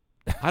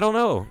 I don't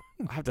know.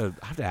 I have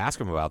to ask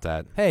him about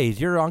that. Hey, is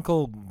your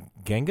uncle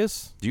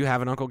Genghis? Do you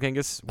have an Uncle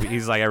Genghis?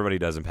 He's like everybody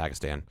does in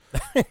Pakistan.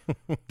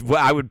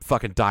 Well, I would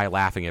fucking die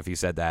laughing if he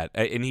said that,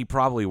 and he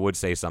probably would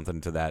say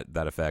something to that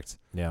effect.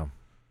 Yeah.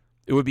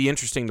 It would be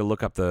interesting to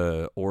look up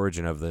the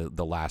origin of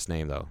the last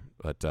name, though.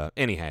 But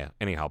anyhow,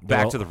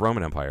 back to the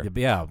Roman Empire.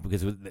 Yeah,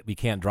 because we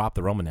can't drop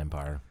the Roman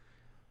Empire.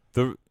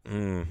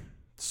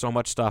 So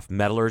much stuff.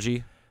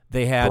 Metallurgy,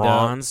 They had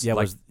bronze.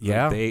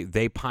 yeah.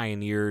 They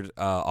pioneered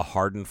a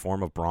hardened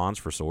form of bronze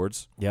for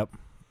swords. Yep.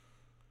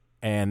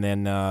 And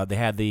then they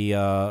had the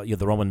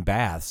Roman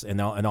baths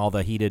and all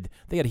the heated.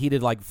 They had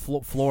heated like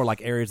floor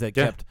like areas that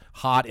kept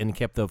hot and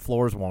kept the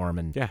floors warm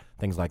and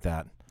things like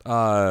that.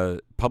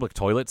 Public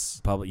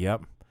toilets.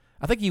 Yep.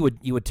 I think you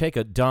would take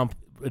a dump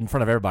in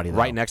front of everybody, though.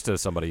 right next to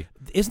somebody.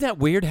 Isn't that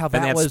weird how And they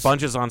that had was?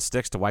 sponges on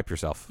sticks to wipe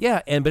yourself.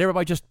 Yeah, but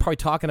everybody just probably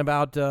talking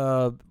about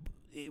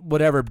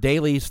whatever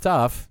daily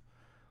stuff.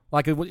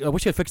 Like, I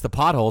wish they'd fix the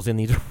potholes in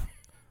these.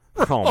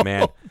 Oh,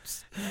 man.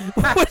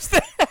 What's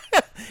that?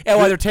 And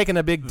while they're taking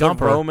a big The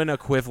dumper. Roman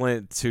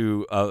equivalent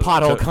to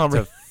Pothole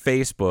to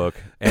Facebook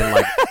and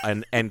like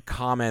and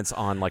comments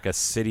on like a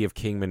City of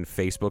Kingman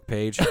Facebook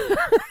page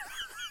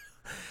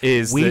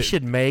is We that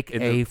should make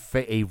in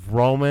a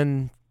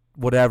Roman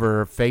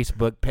whatever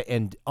Facebook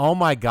and oh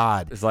my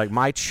God, it's like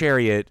my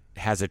chariot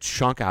has a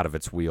chunk out of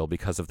its wheel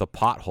because of the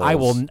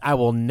potholes. I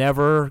will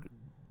never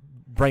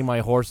bring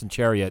my horse and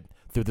chariot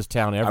through this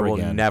town ever I will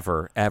again.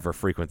 never ever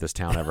frequent this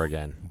town ever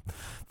again.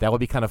 That would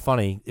be kind of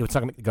funny. It's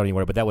not going to go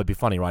anywhere, but that would be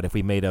funny, right? If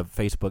we made a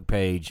Facebook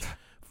page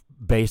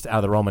based out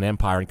of the Roman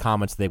Empire and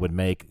comments they would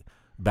make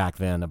back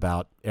then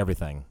about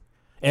everything.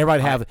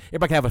 Everybody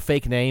could have a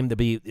fake name to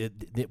be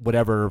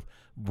whatever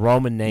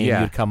Roman name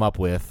you'd come up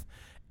with,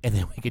 and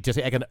then we could just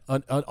like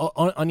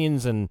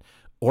onions and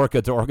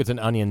orchids or orchids and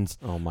onions.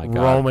 Oh my God.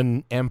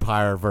 Roman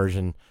Empire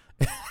version.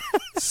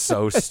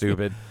 So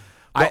stupid.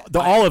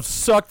 The olives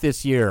suck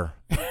this year.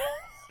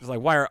 It's like,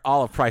 why are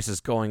olive prices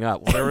going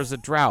up? Well, there was a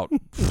drought.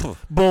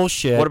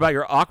 Bullshit. What about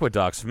your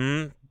aqueducts?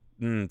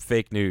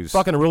 Fake news.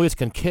 Fucking Aurelius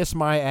can kiss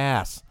my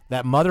ass.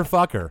 That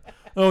motherfucker.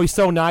 Oh, he's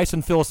so nice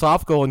and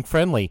philosophical and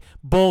friendly.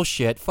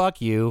 Bullshit.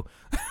 Fuck you.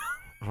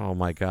 Oh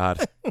my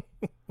God.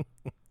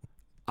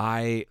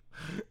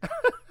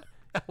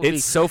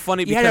 It's so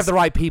funny You had to have the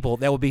right people.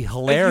 That would be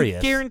hilarious.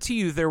 I guarantee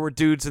you there were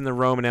dudes in the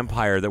Roman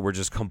Empire that were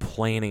just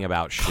complaining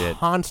about shit.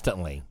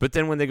 Constantly. But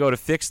then when they go to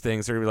fix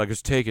things, they're going to be like,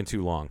 it's taking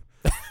too long.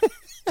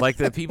 Like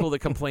the people that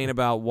complain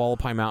about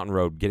Wallapai Mountain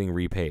Road getting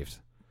repaved.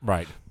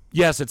 Right.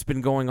 Yes, it's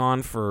been going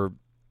on for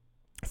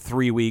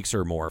 3 weeks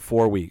or more,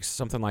 4 weeks,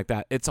 something like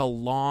that. It's a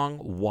long,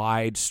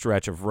 wide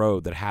stretch of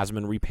road that hasn't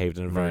been repaved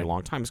in a very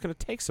long time. It's going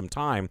to take some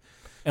time.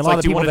 And a lot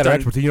of people that are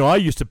experts, I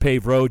used to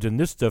pave roads, and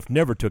this stuff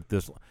never took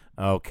this.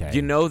 Okay.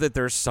 You know that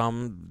there's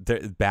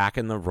back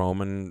in the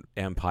Roman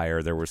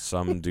Empire, there were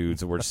some dudes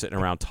that were sitting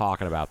around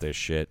talking about this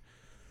shit.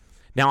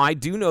 Now, I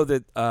do know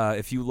that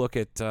if you look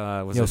at...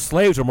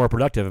 slaves were more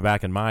productive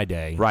back in my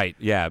day. Right,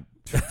 yeah.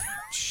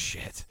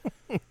 Shit.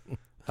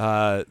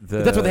 But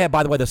that's what they had,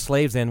 by the way. The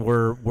slaves then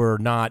were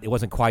not. It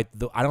wasn't quite.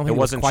 I don't think it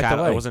was quite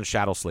the way. It wasn't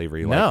chattel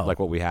slavery No. like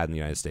what we had in the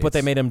United States. But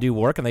they made them do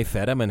work, and they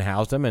fed them and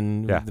housed them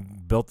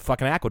and built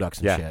fucking aqueducts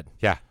and shit.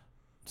 Yeah.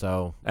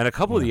 So. And a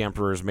couple of the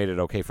emperors made it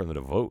okay for them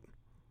to vote.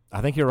 I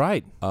think you're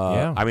right.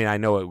 Yeah. I mean, I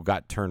know it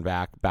got turned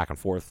back and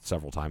forth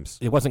several times.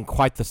 It wasn't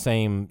quite the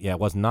same. Yeah, it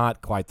was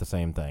not quite the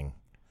same thing.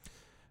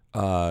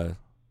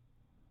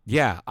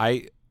 Yeah.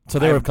 So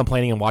they were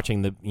complaining and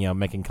watching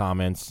making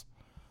comments.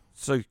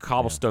 So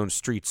cobblestone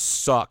streets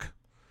suck.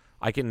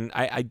 I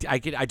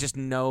just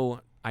know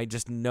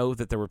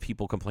that there were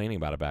people complaining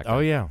about it back then. Oh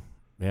yeah,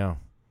 yeah.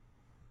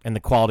 And the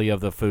quality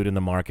of the food in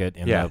the market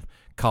and the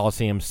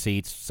Coliseum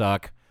seats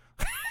suck.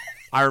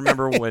 I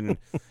remember when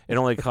it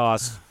only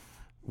cost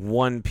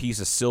one piece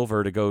of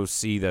silver to go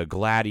see the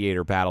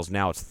gladiator battles.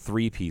 Now it's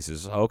 3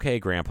 pieces. Okay,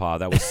 Grandpa,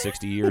 that was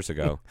 60 years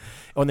ago.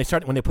 When they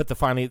put the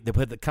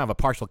kind of a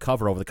partial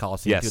cover over the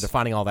Coliseum. Yes. Too. They're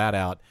finding all that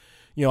out.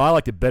 I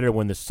liked it better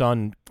when the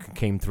sun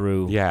came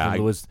through. Yeah,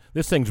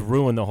 this thing's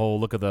ruined the whole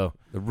look of the.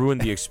 It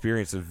ruined the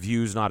experience. The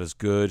view's not as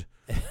good.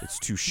 It's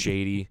too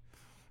shady.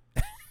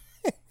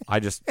 I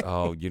just,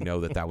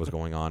 that was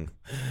going on.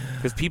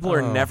 Because people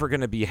are never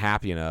going to be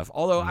happy enough.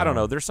 Although, I don't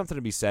know, there's something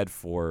to be said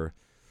for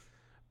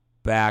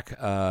back,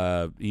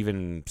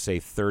 even, say,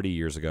 30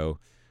 years ago,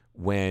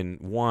 when,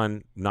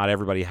 one, not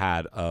everybody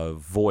had a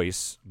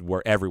voice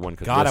where everyone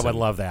could listen. I would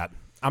love that.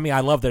 I mean,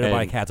 I love that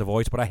everybody has a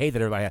voice, but I hate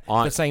that everybody at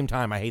the same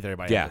time, I hate that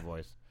everybody has a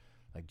voice.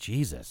 Like,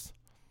 Jesus.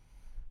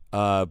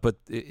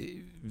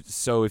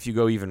 So if you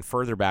go even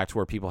further back to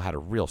where people had a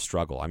real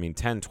struggle, I mean,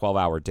 10,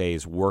 12-hour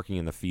days working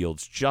in the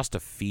fields just to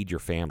feed your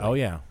family. Oh,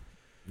 yeah.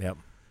 Yep.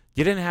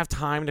 You didn't have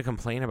time to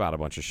complain about a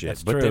bunch of shit.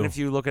 That's but true. then if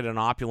you look at an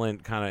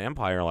opulent kind of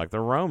empire like the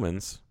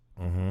Romans,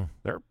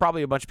 there are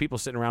probably a bunch of people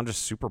sitting around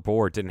just super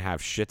bored, didn't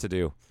have shit to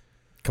do.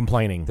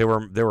 Complaining. There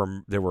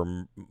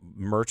were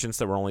merchants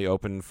that were only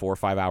open 4 or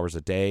 5 hours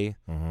a day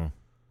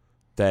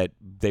that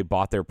they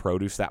bought their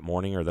produce that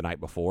morning or the night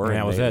before.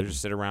 Yeah, and they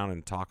just sit around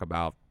and talk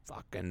about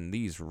fucking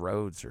these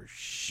roads are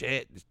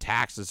shit.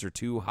 Taxes are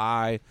too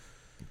high.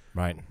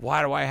 Right.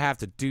 Why do I have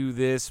to do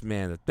this,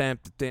 man?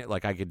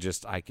 Like I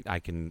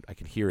can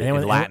hear it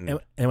in Latin.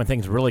 And when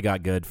things really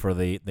got good for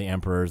the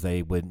emperors,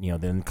 they would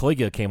then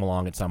Caligula came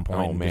along at some point.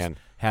 Oh, and man.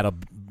 just had a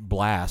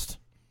blast.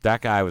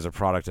 That guy was a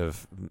product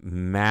of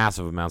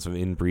massive amounts of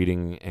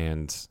inbreeding,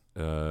 and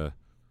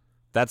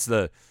that's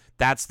the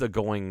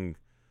going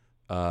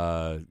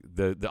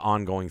the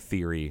ongoing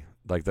theory,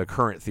 like the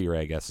current theory,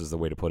 I guess is the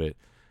way to put it,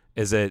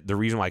 is that the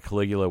reason why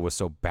Caligula was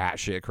so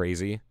batshit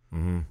crazy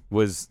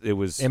was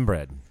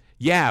inbred.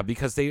 Yeah,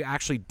 because they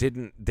actually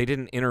didn't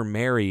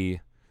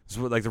intermarry.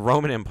 So like the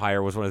Roman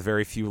Empire was one of the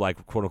very few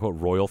like quote unquote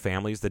royal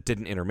families that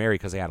didn't intermarry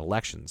because they had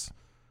elections.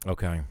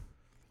 Okay.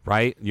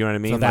 Right? You know what I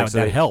mean? So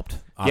that helped,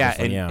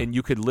 Obviously, and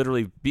you could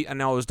literally be. And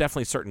now, it was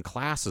definitely certain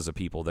classes of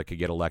people that could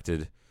get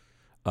elected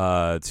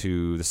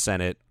to the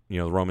Senate,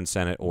 the Roman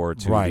Senate, or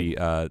to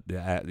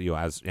the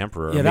as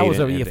emperor. Yeah, that was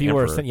if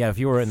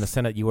you were in the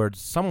Senate, you were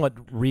somewhat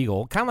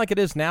regal, kind of like it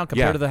is now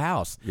compared to the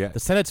House. Yeah. The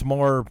Senate's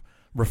more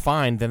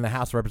refined than the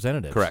House of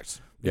Representatives.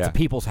 Correct. It's a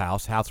people's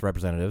house, House of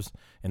Representatives,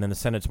 and then the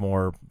Senate's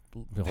more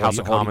House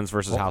of Commons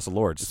versus House of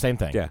Lords. Same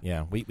thing.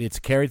 Yeah. It's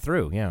carried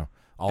through.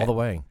 All the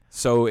way.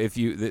 So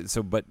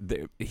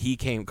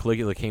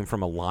Caligula came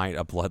from a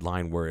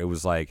bloodline where it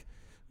was like,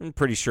 I'm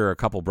pretty sure a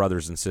couple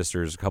brothers and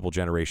sisters, a couple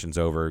generations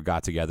over,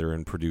 got together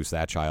and produced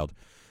that child,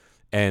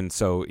 and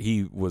so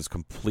he was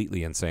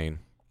completely insane,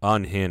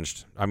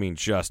 unhinged. I mean,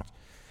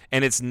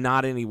 and it's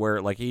not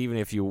anywhere like even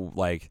if you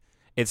like,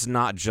 it's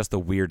not just the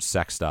weird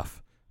sex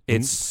stuff.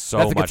 It's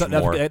so much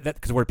more.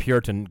 Because we're a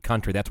Puritan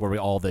country. That's where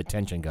all the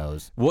attention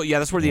goes. Well, yeah,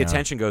 that's where the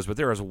attention goes. But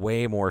there was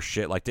way more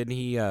shit. Like, didn't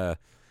he?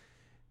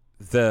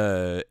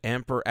 The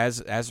emperor,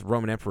 as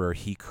Roman emperor,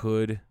 he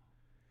could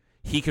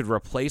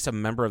replace a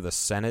member of the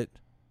Senate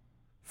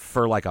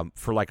for like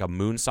a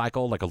moon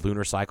cycle, like a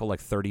lunar cycle, like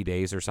 30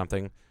 days or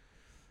something,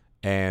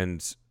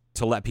 and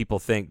to let people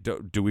think,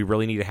 do we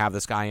really need to have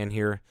this guy in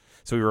here?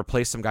 So he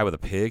replaced some guy with a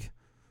pig.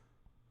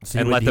 So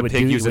and let the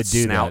pig use its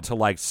snout to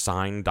like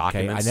sign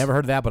documents. Okay, I never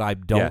heard of that, but I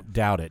don't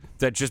doubt it.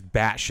 That just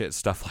batshit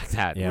stuff like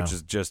that, which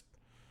is just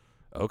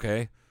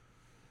okay.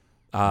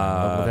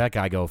 Let that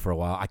guy go for a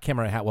while. I can't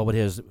remember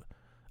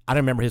I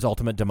don't remember his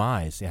ultimate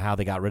demise. How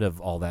they got rid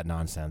of all that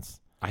nonsense.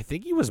 I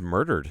think he was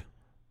murdered.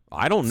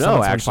 I don't know.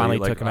 Someone actually,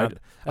 finally took him out.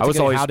 I was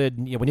always.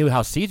 We knew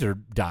how Caesar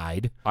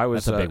died.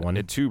 That's a big one.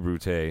 Too,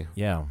 Brute.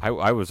 Yeah.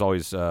 I was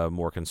always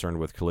more concerned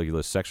with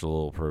Caligula's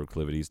sexual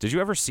proclivities. Did you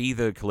ever see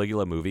the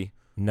Caligula movie?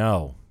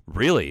 No.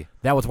 Really?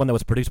 That was one that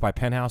was produced by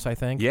Penthouse, I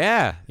think.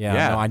 Yeah. No,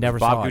 I never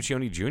saw it. Bob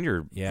Guccione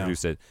Jr.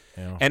 produced it.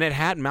 Yeah. And it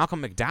had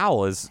Malcolm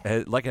McDowell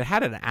it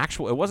had an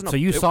actual, it wasn't So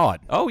you saw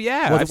it? Oh,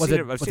 yeah. Was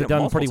it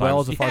done pretty well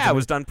as far as it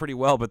was done pretty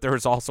well, but there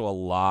was also a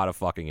lot of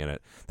fucking in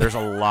it. There's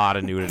a lot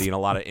of nudity and a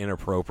lot of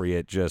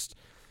inappropriate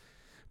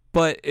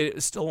but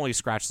it still only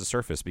scratched the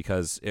surface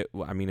because it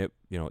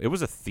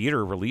was a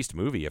theater released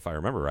movie, if I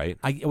remember right.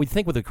 I would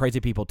think with the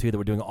crazy people too that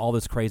were doing all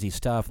this crazy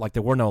stuff, like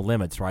there were no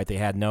limits, right? They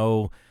had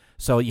no.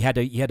 So you had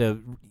to get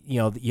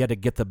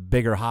the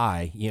bigger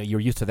high. You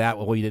were used to that.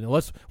 Well, you didn't.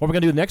 What are we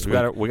gonna do next week?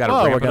 We got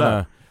to ramp it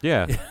up.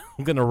 Yeah,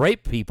 we're gonna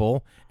rape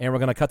people and we're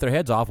gonna cut their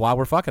heads off while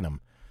we're fucking them.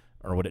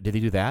 Or did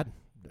they do that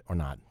or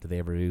not? Did they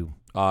ever do?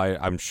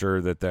 I'm sure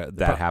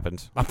that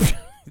happened.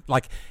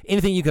 Like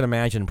anything you can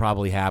imagine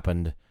probably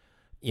happened.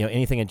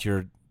 Anything that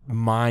your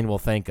mind will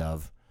think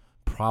of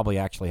probably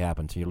actually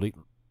happened. So you're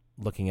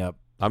looking up.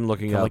 I'm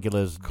looking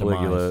Caligula's up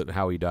Caligula, demise.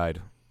 how he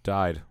died.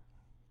 Died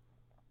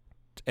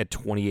at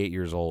 28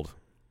 years old.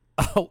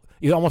 Oh,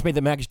 you almost made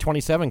the Max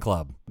 27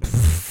 Club.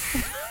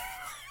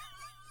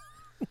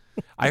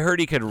 I heard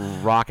he could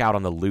rock out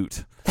on the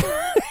lute.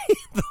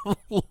 The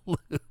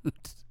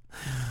lute.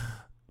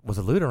 Was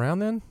a lute around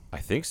then? I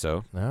think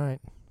so. All right.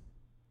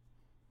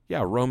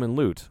 Yeah, Roman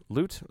lute.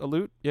 A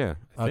lute? Yeah.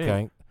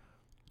 Okay.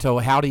 So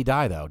how did he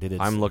die, though?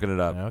 I'm looking it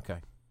up. Okay.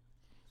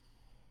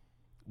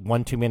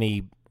 One too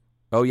many.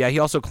 Oh, yeah. He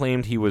also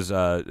claimed he was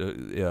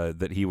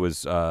that he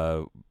was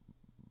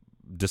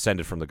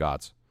descended from the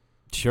gods.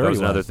 Sure, that was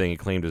another thing. He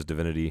claimed his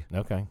divinity.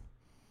 Okay.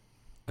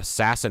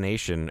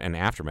 Assassination and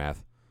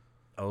aftermath.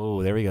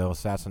 Oh, there we go.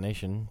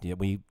 Assassination. Yeah,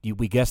 we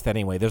guessed that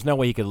anyway. There's no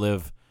way he could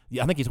live.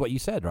 I think he's what you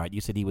said, right?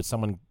 You said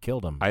someone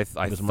killed him. I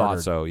thought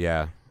murdered. so.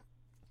 Yeah.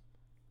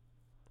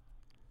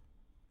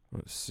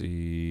 Let's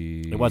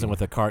see. It wasn't with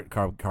the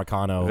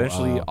Carcano.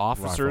 Eventually,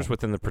 officers rifle.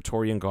 within the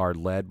Praetorian Guard,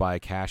 led by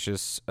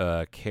Cassius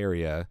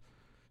Caria,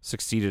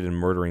 succeeded in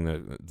murdering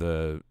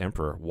the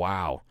emperor.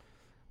 Wow.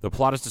 The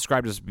plot is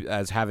described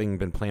as having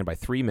been planned by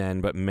 3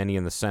 men, but many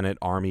in the Senate,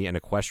 Army, and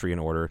Equestrian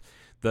Order.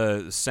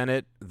 The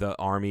Senate, the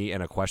Army,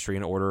 and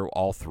Equestrian Order,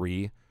 all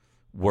 3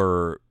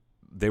 were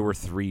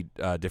 3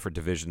 different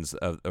divisions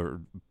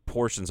or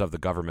portions of the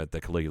government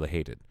that Caligula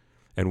hated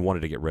and wanted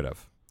to get rid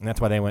of. And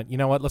that's why they went, you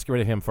know what, let's get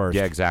rid of him first.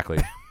 Yeah, exactly.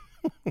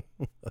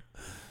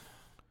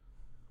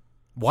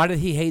 Why did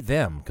he hate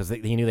them? Because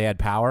he knew they had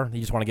power? He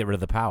just wanted to get rid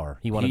of the power.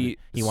 He wanted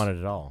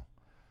it all.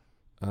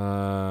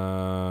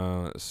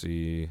 Let's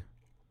see.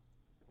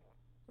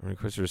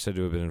 Inquisitor is said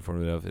to have been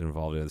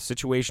involved in it. The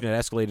situation had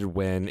escalated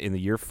when, in the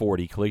year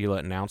 40, Caligula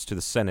announced to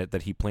the Senate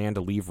that he planned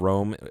to leave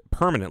Rome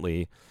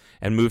permanently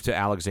and move to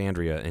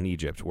Alexandria in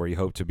Egypt, where he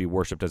hoped to be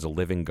worshipped as a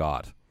living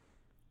god.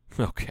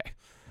 Okay.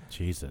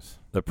 Jesus.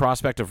 The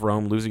prospect of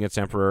Rome losing its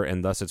emperor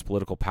and thus its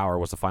political power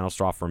was the final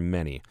straw for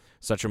many.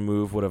 Such a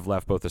move would have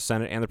left both the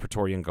Senate and the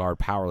Praetorian Guard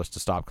powerless to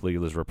stop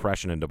Caligula's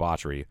repression and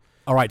debauchery.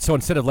 All right, so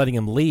instead of letting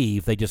him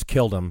leave, they just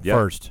killed him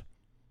first.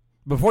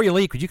 Before you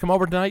leave, could you come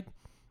over tonight?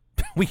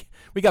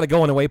 We got a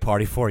going away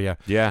party for you.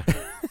 Yeah.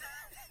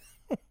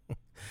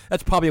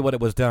 That's probably what it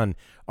was done.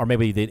 Or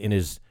maybe in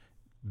his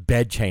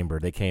bedchamber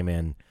they came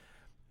in.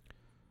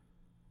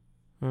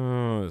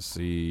 Let's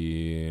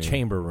see.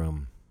 Chamber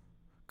room.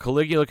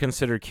 Caligula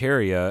considered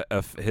Caria,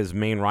 his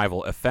main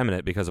rival,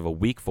 effeminate because of a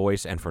weak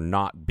voice and for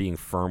not being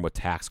firm with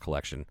tax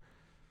collection.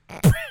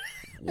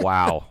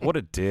 Wow, what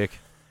a dick.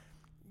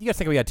 You guys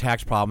think we had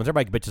tax problems?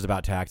 Everybody bitches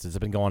about taxes. It's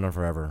been going on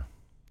forever.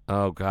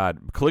 Oh,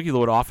 God. Caligula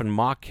would often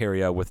mock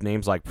Caria with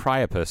names like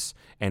Priapus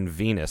and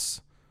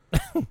Venus.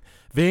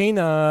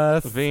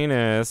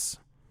 Venus.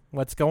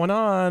 What's going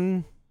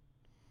on?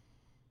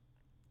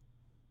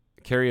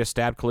 Caria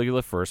stabbed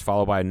Caligula first,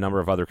 followed by a number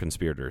of other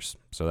conspirators.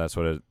 So that's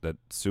what that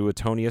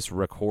Suetonius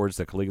records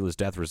that Caligula's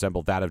death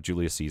resembled that of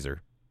Julius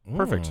Caesar.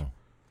 Perfect.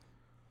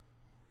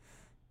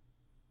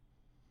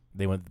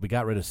 We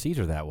got rid of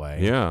Caesar that way.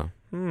 Yeah.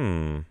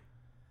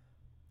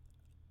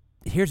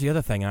 Here's the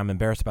other thing. I'm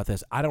embarrassed about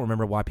this. I don't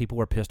remember why people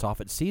were pissed off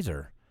at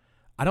Caesar.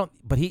 I don't.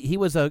 But he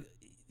was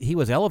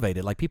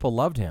elevated. Like, people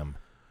loved him.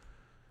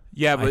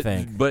 Yeah,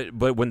 but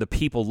when the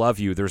people love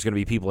you, there's going to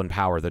be people in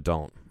power that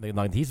don't.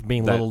 He's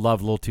being loved a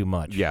little too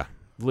much. Yeah,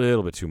 a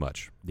little bit too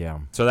much. Yeah.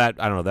 So that,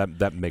 I don't know,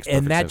 that makes perfect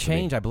and that sense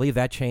changed. I believe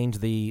that changed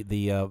the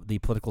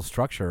political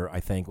structure.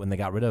 I think when they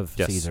got rid of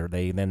Caesar,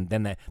 I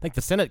think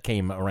the Senate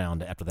came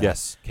around after that.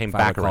 Yes, came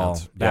back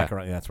around.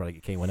 Around. That's right.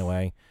 It went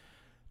away.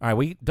 All right,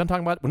 we done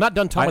talking about? We're not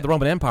done talking about the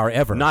Roman Empire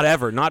ever. Not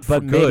ever. Not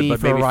for good,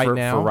 but maybe right for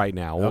now. right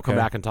now. We'll come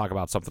back and talk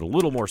about something a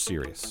little more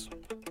serious.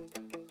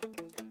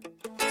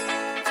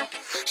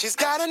 She's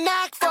got a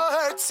knack for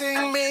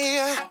hurting me.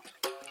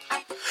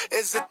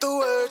 Is it the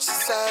word she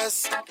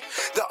says?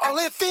 The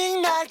only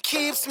thing that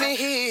keeps me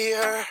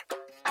here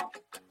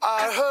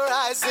are her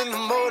eyes in the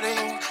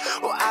morning.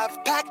 Well,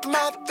 I've packed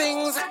my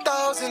things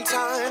 1,000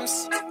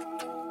 times.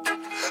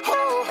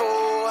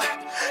 Oh,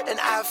 and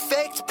I've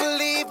faked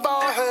believe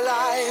all her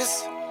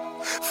lies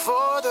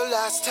for the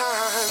last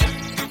time.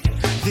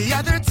 The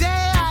other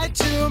day I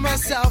drew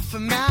myself a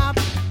map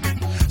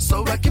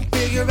so I can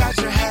figure out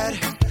your head.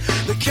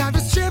 The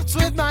canvas dripped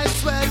with my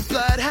sweat,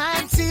 blood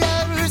and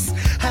tears,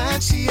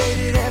 and she ate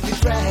it every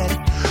thread.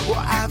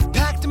 Well, I've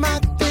packed my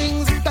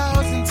things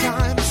 1,000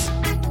 times.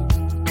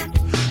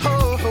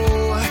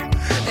 Oh,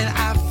 and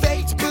I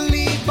faked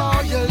believe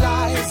all your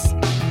lies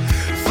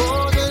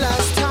for the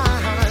last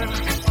time.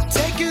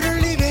 Take it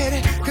or leave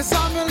it, 'cause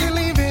I'm really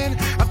leaving.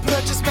 I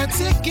purchased my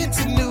ticket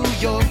to New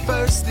York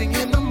first thing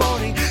in the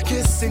morning,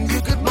 kissing you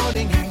good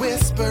morning and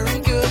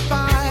whispering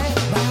goodbye.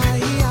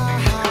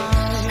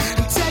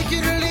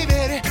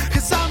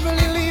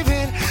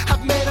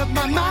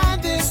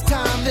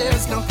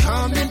 There's no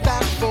coming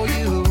back for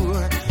you.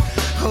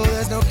 Oh,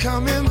 there's no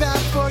coming back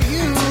for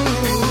you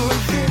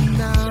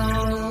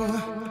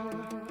now.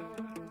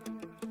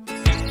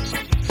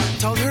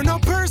 Told her no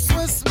purse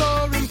was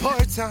more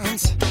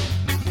important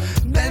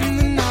than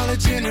the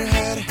knowledge in her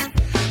head.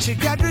 She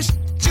got her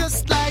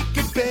just like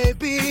a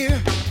baby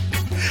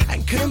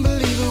and couldn't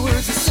believe the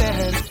words I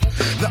said.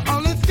 The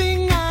only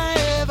thing I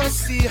ever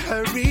see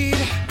her read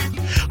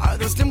are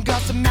those damn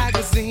gossip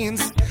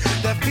magazines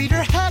that feed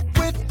her head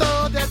with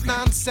all that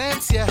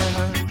nonsense, yeah.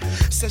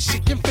 Says she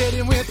can fit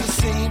in with the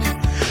scene.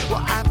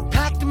 Well, I've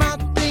packed my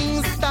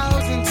things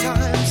 1,000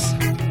 times.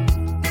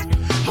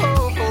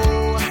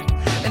 Oh,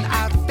 and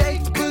I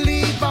faked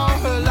believe all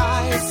her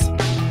lies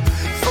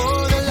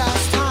for the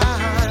last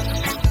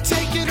time.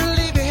 Take it or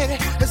leave it,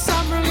 'cause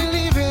I'm really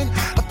leaving.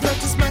 I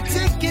purchased my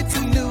ticket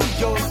to New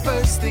York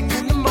first thing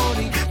in the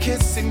morning,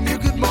 kissing you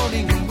good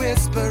morning and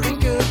whispering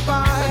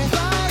goodbye.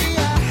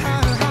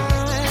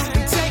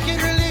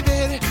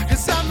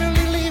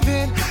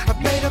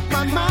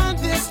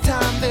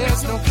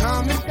 There's no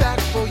coming back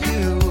for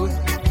you.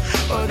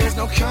 Oh, there's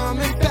no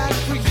coming back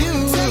for you.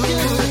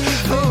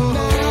 Oh,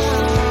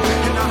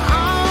 and I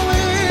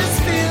always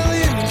feel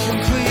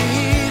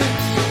incomplete.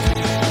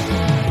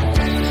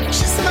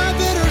 She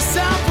smothered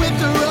herself with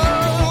her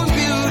own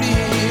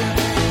beauty,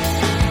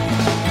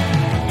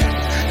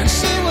 and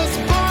she was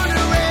born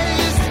and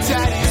raised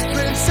daddy's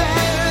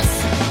princess.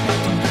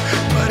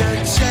 But her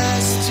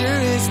gesture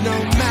is no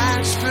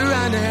match for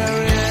an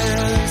heiress.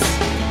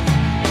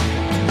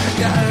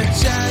 Her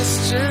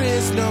gesture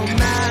is no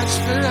match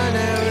for an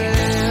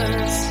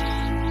heiress.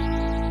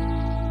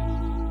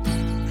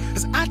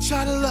 'Cause I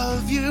try to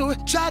love you,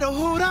 try to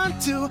hold on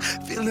to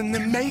feeling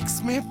that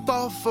makes me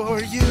fall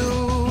for you.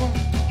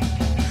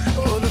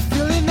 Oh, the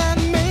feeling that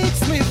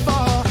makes me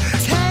fall.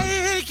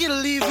 Take it or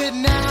leave it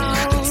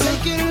now.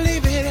 Take it or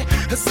leave it,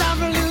 'cause I'm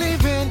really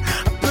leaving.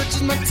 I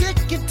purchased my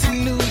ticket to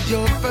New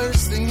York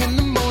first thing in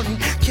the morning,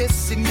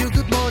 kissing you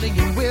good morning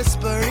and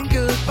whispering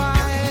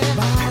goodbye.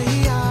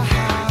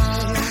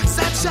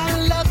 Try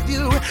to love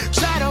you,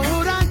 try to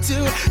hold on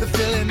to the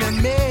feeling that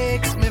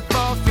makes me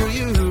fall for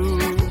you.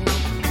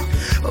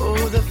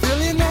 Oh, the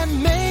feeling that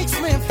makes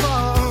me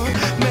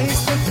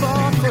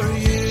fall for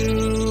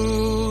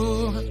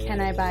you.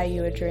 Can I buy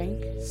you a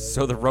drink?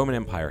 So the Roman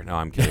Empire. No,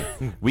 I'm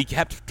kidding. We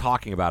kept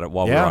talking about it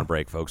while we were on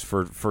break, folks.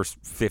 For first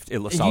 50,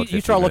 solid 15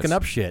 you start minutes. looking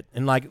up shit,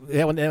 and like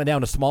it went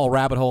down a small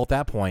rabbit hole at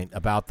that point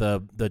about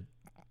the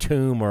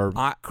tomb or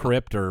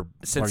crypt or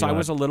since I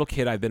was a little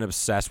kid, I've been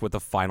obsessed with the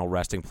final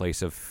resting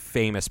place of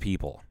famous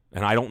people,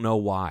 and I don't know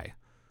why.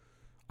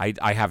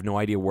 I have no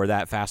idea where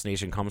that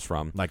fascination comes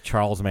from. Like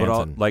Charles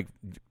Manson. But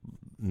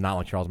not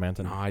like Charles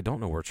Manson. no, I don't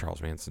know where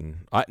Charles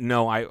Manson.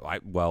 Well, I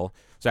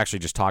was actually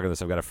just talking to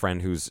this. I've got a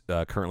friend who's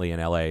currently in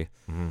L.A.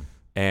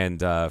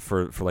 And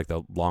for like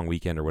the long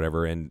weekend or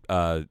whatever, and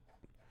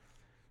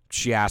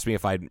she asked me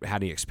if I'd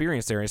had any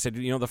experience there. I said,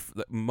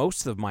 the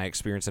most of my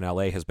experience in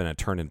L.A. has been a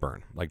turn and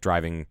burn, like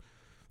driving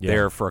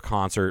there for a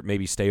concert,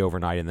 maybe stay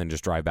overnight, and then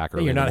just drive back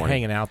early. You're in the not morning.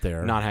 hanging out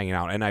there. Not hanging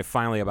out. And I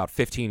finally, about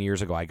 15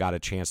 years ago, I got a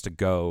chance to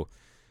go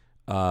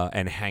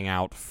and hang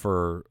out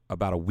for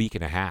about a week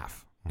and a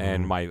half.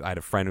 And I had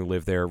a friend who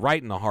lived there,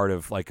 right in the heart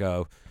of like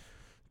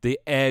the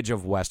edge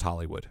of West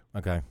Hollywood.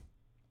 Okay.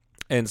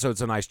 And so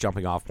it's a nice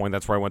jumping off point.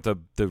 That's where I went to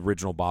the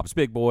original Bob's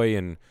Big Boy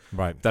and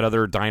Right. that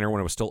other diner when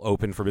it was still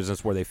open for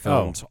business, where they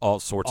filmed all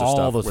sorts of all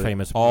stuff. those where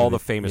famous all movies.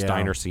 the famous Yeah.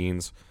 diner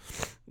scenes,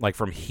 like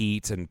from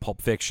Heat and Pulp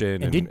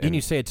Fiction. And didn't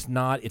you say it's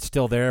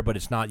still there, but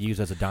it's not used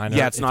as a diner?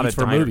 Yeah, it's not used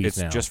a for diner. movies It's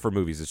now. just for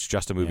movies. It's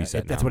just a movie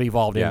set. That's now. what it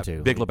evolved Yeah,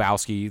 into. Big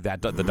Lebowski,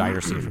 the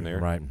diner scene from there.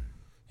 Right.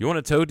 You want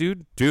a tow,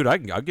 dude? Dude, I'll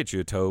get you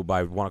a tow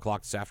by 1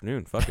 o'clock this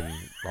afternoon. Fucking,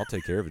 I'll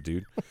take care of it,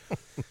 dude.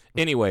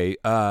 Anyway,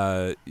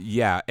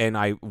 yeah,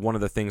 and one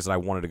of the things that I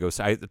wanted to go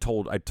see, I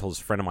told this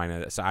friend of mine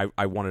that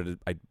I want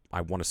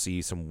to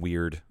see some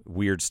weird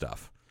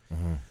stuff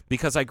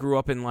because I grew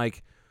up in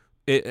like.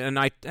 And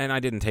I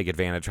didn't take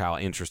advantage of how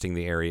interesting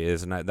the area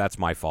is, and that's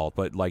my fault.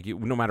 But like,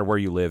 no matter where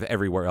you live,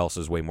 everywhere else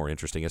is way more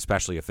interesting,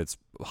 especially if it's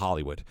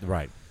Hollywood.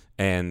 Right.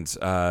 And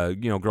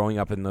growing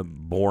up in the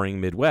boring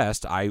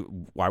Midwest, I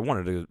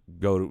wanted to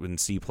go and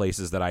see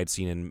places that I'd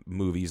seen in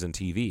movies and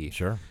TV.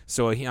 Sure.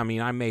 So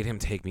I made him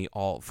take me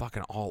all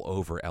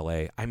over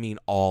LA. I mean,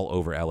 all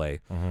over LA,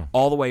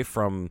 all the way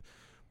from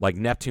like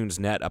Neptune's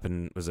Net up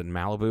in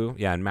Malibu?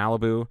 Yeah, in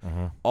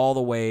Malibu, all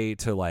the way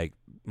to like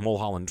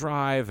Mulholland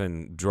Drive,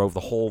 and drove the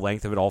whole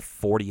length of it, all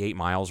 48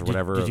 miles or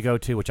whatever. Did you go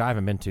to, which I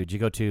haven't been to? Did you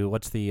go to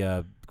what's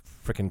the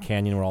freaking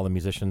canyon where all the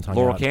musicians hung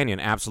Laurel out? Canyon,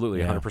 absolutely,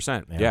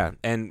 100%. Yeah.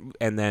 And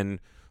then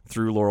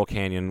through Laurel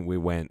Canyon we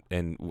went,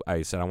 and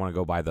I said I want to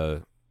go by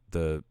the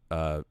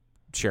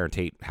Sharon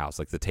Tate house,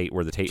 like the Tate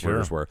where the Tate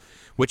murders were,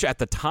 which at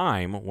the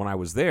time when I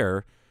was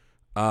there,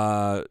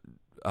 oh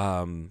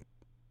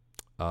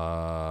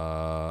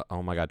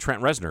my God,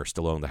 Trent Reznor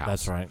still owned the house.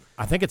 That's right.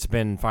 I think it's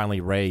been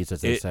finally raised,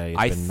 as they say.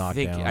 It's been knocked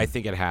down. I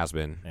think it has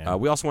been. Yeah.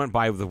 We also went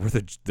by where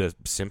the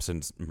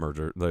Simpsons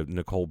murder, the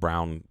Nicole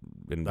Brown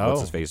and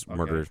what's his face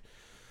murder,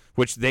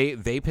 which they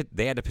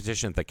had to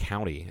petition the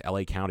county,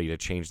 LA County, to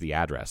change the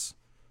address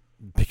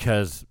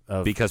because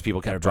people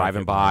kept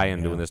driving by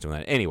and doing this, doing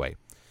that. Anyway.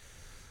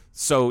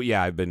 So,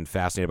 yeah, I've been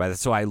fascinated by this.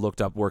 So I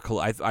looked up where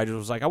I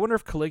was like, I wonder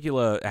if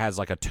Caligula has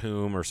like a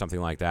tomb or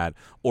something like that,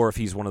 or if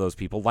he's one of those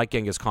people like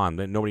Genghis Khan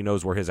that nobody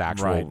knows where his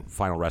actual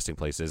final resting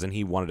place is, and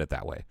he wanted it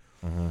that way.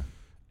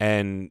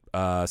 And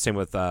same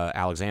with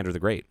Alexander the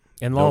Great.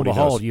 And lo and Nobody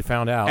behold, knows. you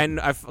found out. And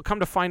I've come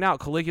to find out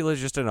Caligula is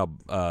just in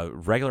a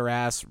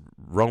regular-ass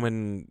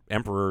Roman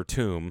emperor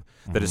tomb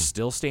that is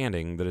still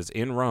standing, that is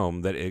in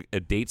Rome, that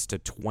it dates to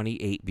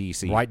 28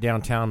 B.C. Right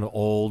downtown to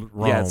old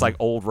Rome. Yeah, it's like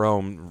old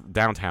Rome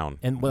downtown.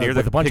 And near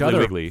with the a bunch of Piggly other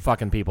Wiggly.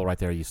 fucking people right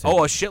there, you said.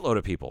 Oh, a shitload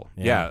of people.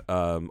 Yeah.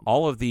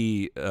 All of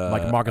the...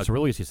 like Marcus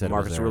Aurelius, you said.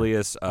 Marcus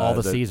Aurelius. All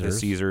the Caesars. The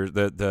Caesars.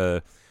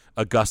 The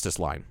Augustus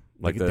line.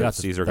 Like the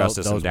Caesar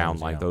Augustus and down,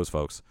 ones, like those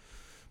folks.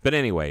 But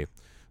anyway...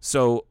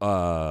 So,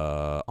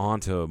 on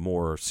to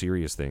more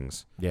serious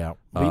things. Yeah.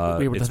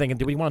 We were thinking,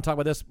 do we want to talk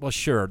about this? Well,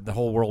 sure. The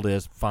whole world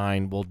is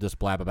fine. We'll just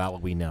blab about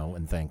what we know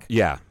and think.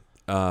 Yeah.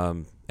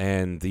 And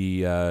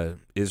the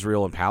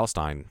Israel and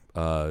Palestine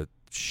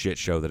shit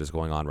show that is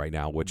going on right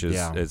now, which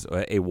is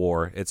a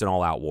war. It's an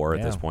all-out war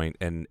at this point,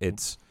 and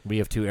it's... We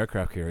have 2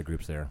 aircraft carrier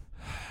groups there.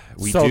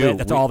 We do.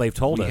 That's all they've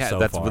told us so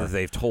that's far. what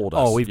they've told us.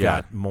 Oh, we've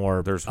got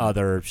more. There's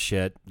other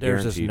shit.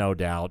 There's just guaranteed. no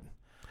doubt.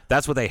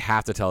 That's what they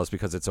have to tell us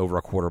because it's over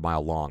a quarter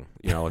mile long.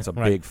 You know, it's a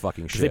big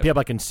fucking ship. The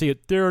people can see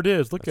it. There it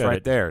is. Look It's at right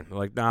it. there. They're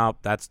like, no,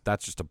 that's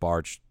just a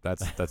barge.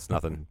 That's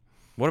nothing.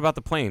 What about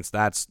the planes?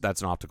 That's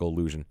an optical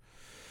illusion.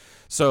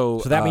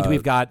 So that means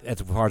we've got,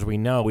 as far as we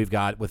know, we've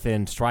got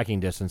within striking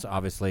distance,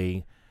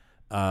 obviously,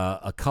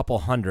 a couple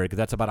hundred, because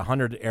that's about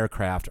 100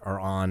 aircraft are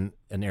on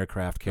an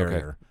aircraft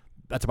carrier. Okay.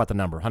 That's about the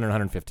number, 100,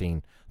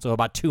 115. So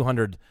about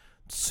 200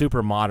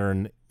 super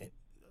modern,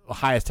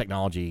 highest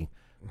technology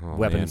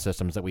weapon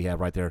systems that we have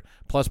right there,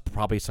 plus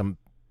probably some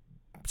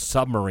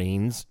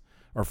submarines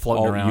are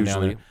floating around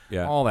down there.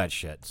 Yeah. All that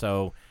shit.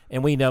 So,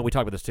 and we know, we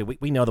talked about this too,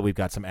 we know that we've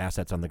got some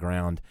assets on the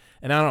ground.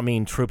 And I don't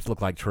mean troops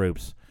look like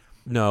troops.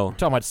 No. I'm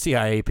talking about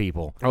CIA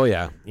people. Oh,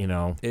 yeah. You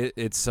know.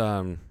 It's...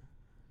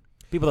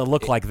 People that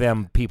look like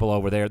them people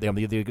over there, the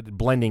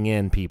blending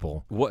in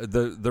people. What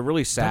the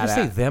really sad... Did I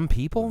say them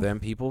people? Them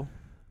people?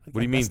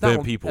 What do you mean, That's not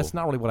them people? That's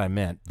not really what I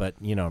meant, but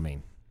you know what I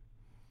mean.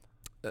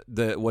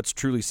 What's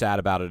truly sad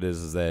about it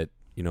is that,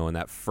 you know, in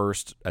that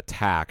first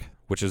attack,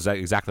 which is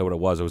exactly what it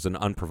was an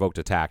unprovoked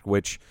attack,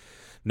 which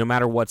no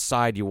matter what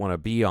side you want to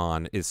be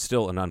on is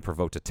still an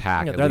unprovoked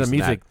attack. Yeah, they're the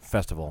music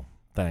festival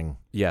thing.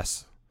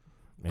 Yes.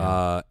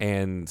 Yeah.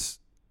 And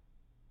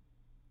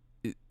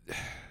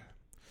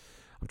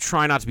I'm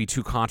trying not to be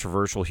too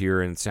controversial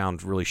here and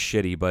sound really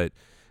shitty, but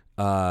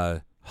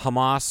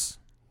Hamas,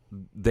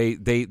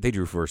 they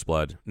drew first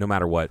blood no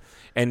matter what,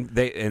 and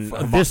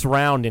this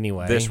round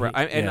anyway.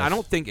 And I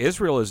don't think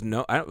Israel is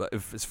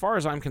as far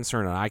as I'm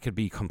concerned, and I could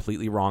be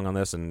completely wrong on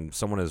this, and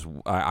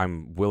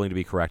I'm willing to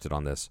be corrected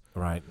on this.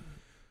 Right.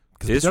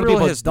 Israel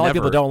a lot of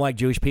people don't like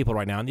Jewish people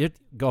right now.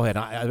 Go ahead.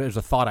 There's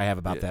a thought I have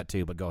about that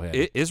too, but go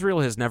ahead.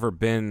 Israel has never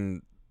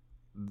been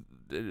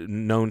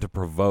known to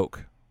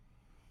provoke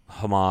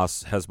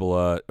Hamas,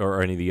 Hezbollah,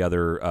 or any of the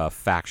other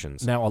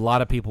factions. Now, a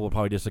lot of people will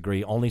probably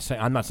disagree.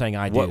 I'm not saying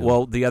I do.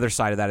 Well, the other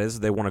side of that is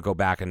they want to go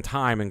back in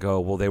time and go,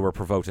 well, they were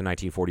provoked in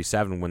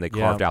 1947 when they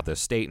carved out this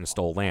state and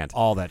stole land.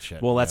 All that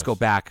shit. Well, let's go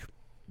back.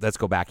 Let's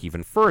go back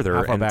even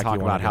further and talk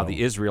about how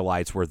the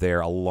Israelites were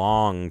there a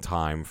long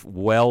time,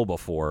 well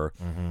before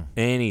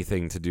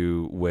anything to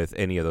do with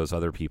any of those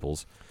other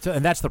peoples. So,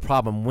 and that's the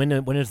problem. When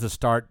is the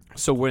start?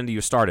 So when do you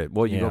start it?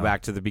 Well, you go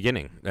back to the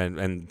beginning,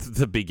 and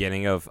the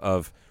beginning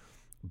of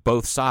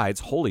both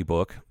sides' holy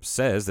book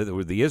says that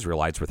the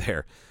Israelites were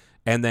there.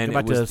 And then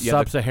back to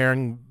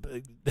sub-Saharan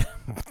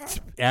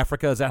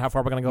Africa. Is that how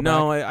far we're going to go back?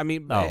 No, I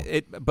mean,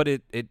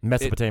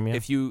 Mesopotamia.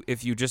 If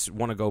you just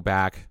want to go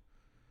back,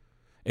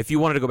 if you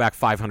wanted to go back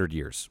 500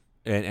 years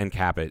and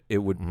cap it,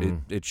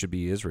 it should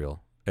be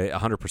Israel,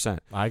 100%.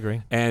 I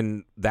agree.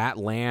 And that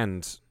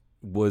land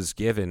was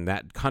given,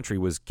 that country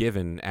was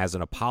given as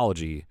an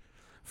apology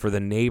for the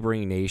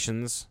neighboring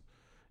nations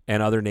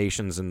and other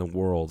nations in the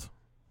world,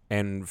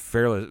 and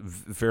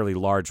fairly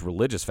large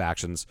religious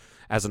factions,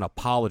 as an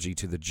apology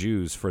to the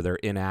Jews for their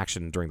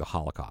inaction during the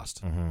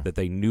Holocaust, that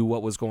they knew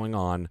what was going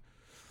on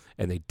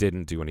and they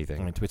didn't do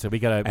anything. So we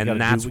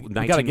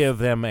gotta give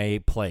them a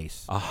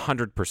place.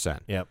 100%.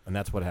 Yep, and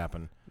that's what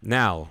happened.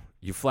 Now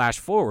you flash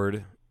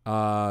forward.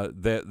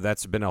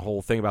 That's been a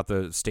whole thing about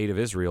the state of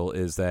Israel,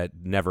 is that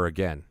never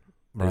again.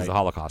 Is the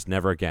Holocaust,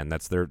 never again.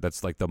 That's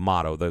like the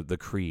motto, the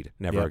creed,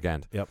 never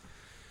again. Yep.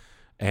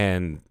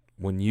 And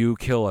when you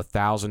kill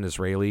 1,000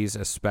 Israelis,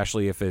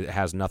 especially if it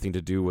has nothing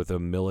to do with a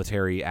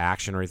military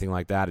action or anything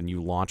like that, and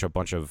you launch a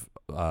bunch of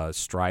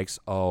strikes,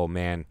 oh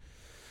man,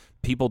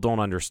 people don't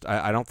understand.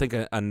 I don't think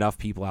enough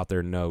people out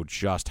there know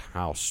just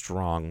how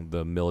strong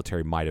the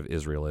military might of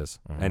Israel is,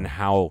 and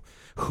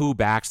who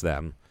backs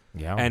them.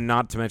 Yeah. And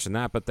not to mention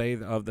that, but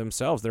they of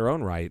themselves, their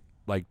own right,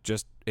 like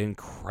just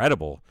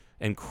incredible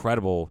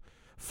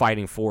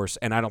fighting force.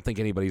 And I don't think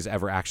anybody's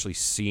ever actually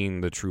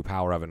seen the true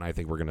power of it, and I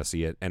think we're going to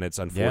see it. And it's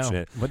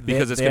unfortunate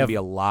because it's going to be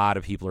a lot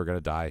of people are going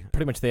to die.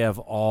 Pretty much they have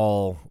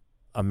all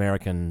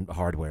American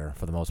hardware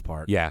for the most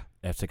part. Yeah.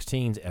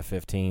 F-16s,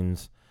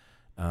 F-15s.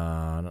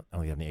 I don't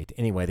think they have any.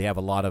 Anyway, they have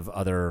a lot of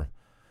other.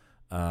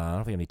 I don't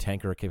think they have any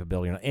tanker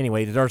capability.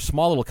 Anyway, they're a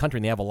small little country,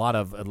 and they have a lot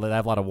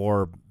of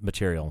war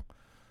material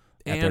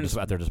at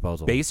their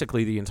disposal.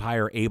 Basically, the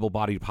entire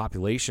able-bodied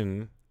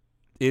population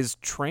is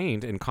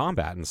trained in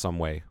combat in some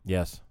way.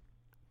 Yes.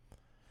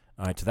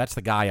 All right, so that's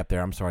the guy up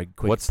there. I'm sorry,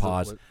 quick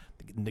pause.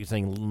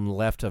 Saying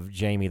left of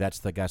Jamie, that's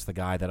the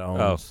guy that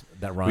owns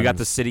that runs. We got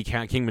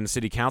the Kingman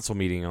City Council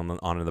meeting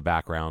on in the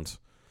background.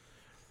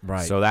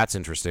 Right. So that's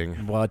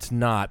interesting. Well, it's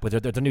not,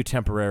 but there's a new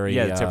temporary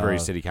temporary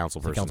city council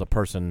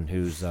person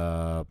who's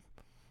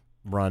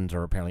runs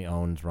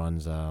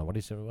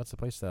what's the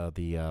place?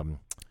 The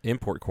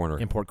Import Corner.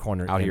 Import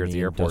Corner out here at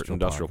the airport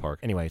industrial park.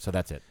 Anyway, so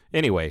that's it.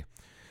 Anyway,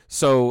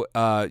 so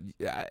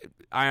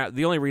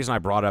the only reason I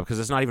brought it up, because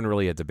it's not even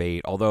really a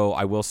debate, although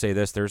I will say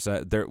this, there's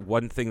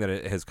one thing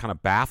that has kind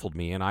of baffled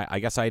me, and I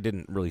guess I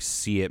didn't really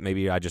see it.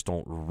 Maybe I just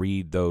don't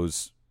read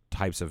those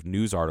types of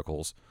news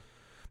articles.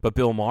 But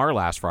Bill Maher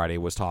last Friday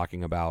was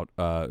talking about,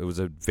 it was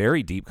a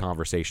very deep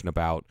conversation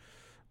about,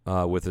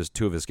 with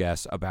two of his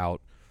guests,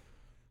 about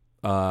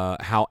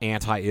how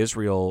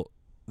anti-Israel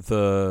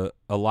a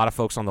lot of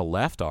folks on the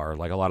left are.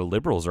 Like, a lot of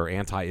liberals are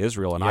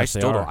anti-Israel, and yes,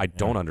 I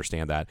don't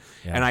understand that.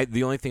 Yeah. And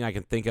the only thing I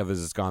can think of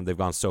is they've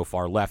gone so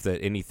far left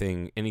that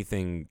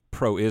anything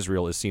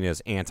pro-Israel is seen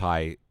as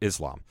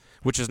anti-Islam,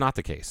 which is not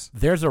the case.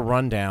 There's a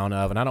rundown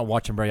of, and I don't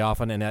watch him very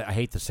often, and I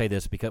hate to say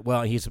this because,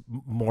 well, he's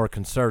more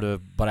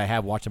conservative, but I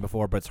have watched him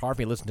before, but it's hard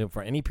for me to listen to him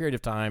for any period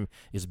of time,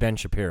 is Ben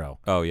Shapiro.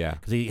 Oh, yeah.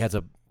 Because he has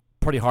a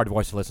pretty hard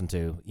voice to listen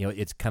to. You know,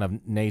 it's kind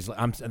of nasally.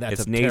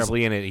 It's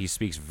nasally, and he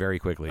speaks very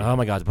quickly. Oh,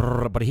 my God.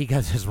 But he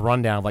got his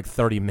rundown of like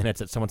 30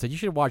 minutes that someone said, you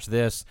should watch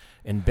this,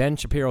 and Ben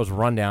Shapiro's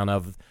rundown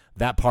of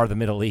that part of the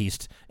Middle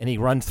East, and he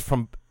runs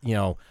from,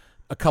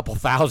 a couple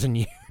thousand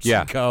years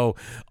ago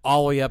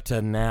all the way up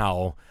to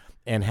now,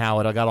 and how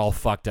it got all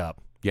fucked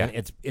up. Yeah.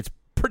 And it's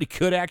pretty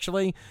good,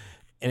 actually,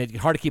 and it's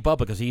hard to keep up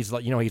because he's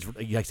like, he's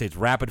like I say, it's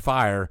rapid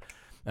fire.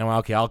 And I'm like,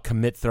 okay, I'll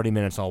commit 30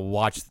 minutes. I'll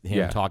watch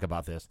him talk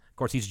about this. Of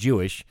course, he's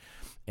Jewish,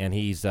 and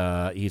he's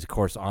of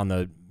course on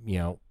the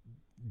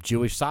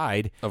Jewish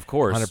side, of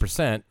course,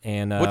 100%.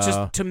 And which is,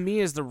 to me,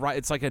 is the right.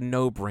 It's like a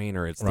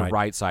no-brainer. It's the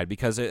right side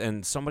because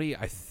and somebody,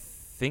 I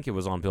think it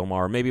was on Bill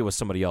Maher, maybe it was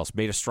somebody else,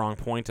 made a strong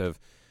point of,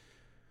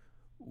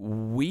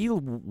 we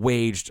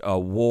waged a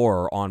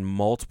war on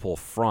multiple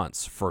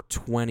fronts for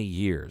 20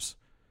 years.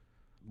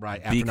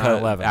 Right, after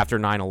 9/11. After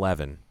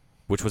 9/11.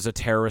 which was a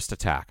terrorist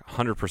attack,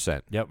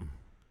 100%. Yep.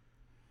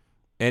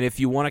 And if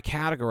you want to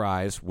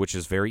categorize, which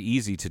is very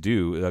easy to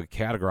do,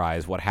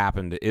 categorize what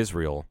happened to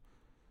Israel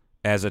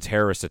as a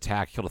terrorist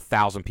attack, killed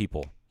 1,000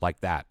 people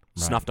like that,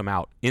 snuffed them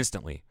out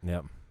instantly.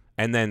 Yep.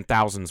 And then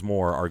thousands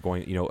more are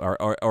going,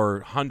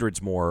 or hundreds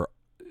more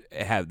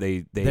have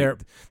they're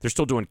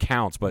still doing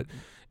counts, but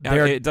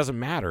it doesn't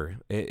matter.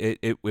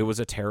 It was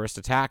a terrorist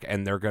attack,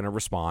 and they're going to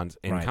respond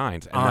in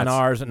kind. And on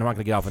ours, and I'm not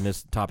going to get off on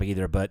this topic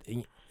either, but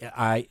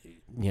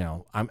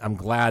I'm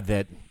glad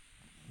that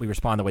we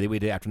respond the way that we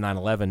did after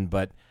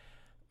 9/11,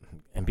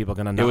 and people are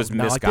going to know it was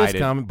misguided. Like this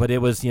come, but it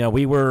was,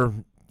 we were.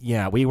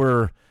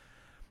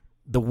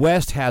 The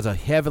West has a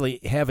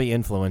heavy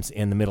influence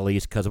in the Middle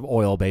East because of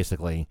oil,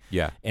 basically.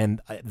 Yeah. And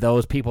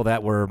those people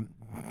that were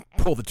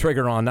pulled the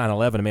trigger on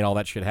 9/11 and made all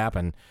that shit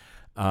happen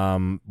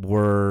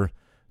were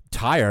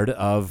tired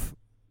of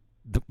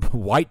the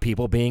white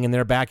people being in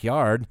their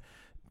backyard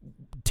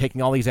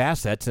taking all these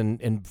assets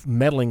and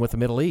meddling with the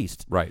Middle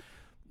East. Right.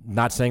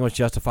 Not saying it was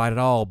justified at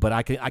all, but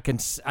I can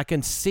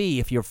see,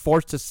 if you're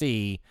forced to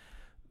see,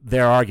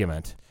 their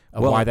argument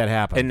of why that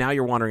happened. And now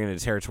you're wandering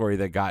into territory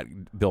that got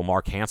Bill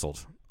Maher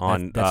canceled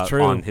on that's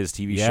true. On his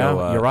TV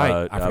show. You're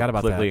right. I forgot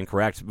about Politically that.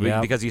 Incorrect,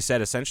 because he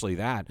said essentially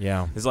that.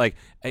 Yeah. It's like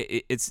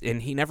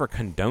and he never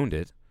condoned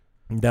it.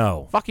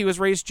 No. Fuck, he was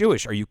raised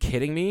Jewish. Are you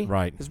kidding me?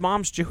 Right. His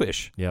mom's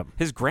Jewish. Yep.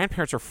 His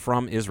grandparents are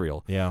from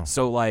Israel. Yeah.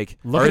 So like,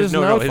 look at his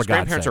nose, his for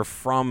grandparents God's sake.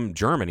 are from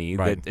Germany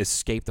that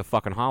escaped the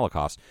fucking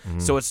Holocaust. Mm-hmm.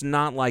 So it's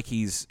not like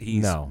he's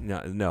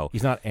no.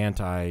 He's not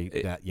anti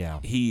that. Yeah.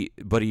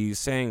 But he's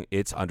saying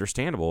it's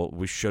understandable.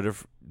 There should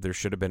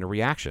have been a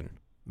reaction.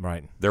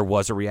 Right. There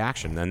was a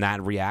reaction, and that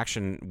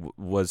reaction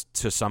was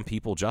to some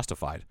people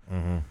justified.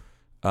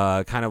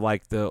 Mm-hmm. Kind of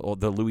like the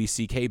Louis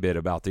C.K. bit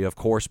about the of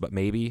course but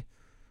maybe.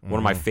 One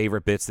of my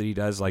favorite bits that he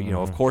does, like,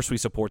 of course we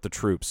support the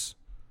troops.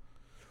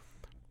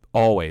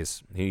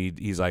 Always.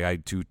 He's like, I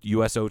do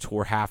USO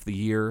tour half the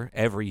year,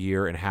 every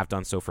year, and have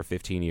done so for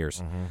 15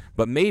 years. Mm-hmm.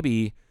 But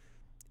maybe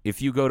if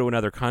you go to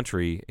another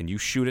country and you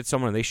shoot at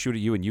someone and they shoot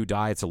at you and you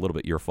die, it's a little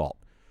bit your fault.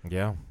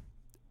 Yeah.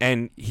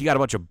 And he got a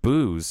bunch of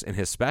boos in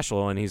his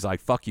special, and he's like,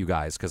 fuck you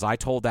guys, because I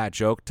told that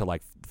joke to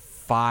like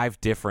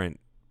 5 different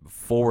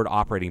forward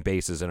operating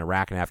bases in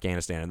Iraq and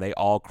Afghanistan, and they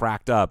all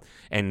cracked up,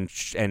 and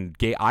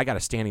I got a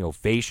standing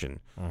ovation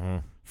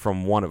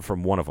from one of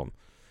them.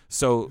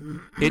 So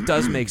it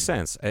does make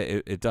sense.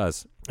 It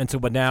does. And so,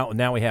 but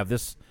now we have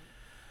this,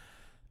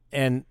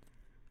 and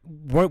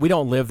we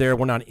don't live there.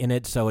 We're not in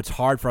it, so it's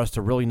hard for us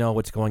to really know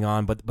what's going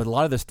on. But a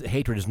lot of this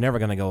hatred is never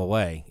going to go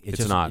away. It's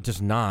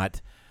just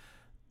not.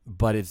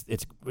 But it's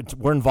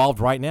we're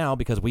involved right now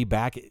because we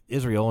back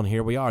Israel, and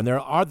here we are. And there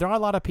are a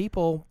lot of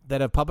people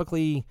that have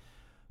publicly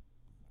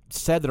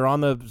said they're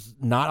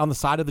not on the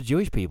side of the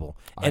Jewish people,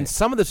 and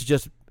some of this is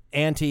just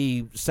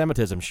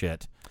anti-Semitism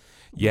shit.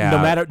 Yeah,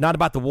 not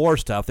about the war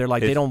stuff. They're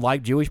like, they don't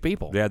like Jewish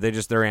people. Yeah,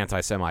 they're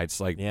anti-Semites,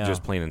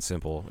 just plain and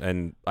simple.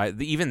 And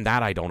even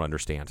that I don't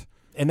understand.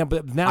 And then,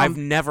 but now I've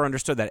never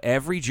understood that.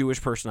 Every Jewish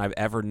person I've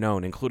ever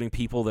known, including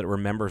people that were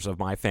members of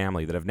my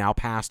family that have now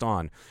passed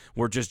on,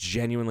 were just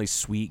genuinely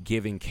sweet,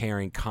 giving,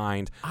 caring,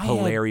 kind,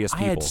 hilarious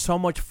people. I had so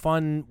much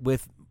fun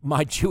with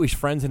my Jewish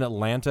friends in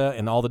Atlanta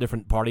and all the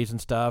different parties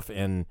and stuff.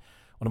 And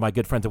one of my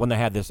good friends, the one that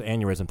had this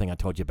aneurysm thing I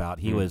told you about,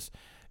 he was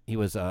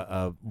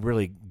a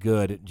really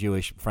good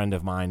Jewish friend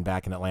of mine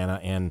back in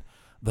Atlanta. And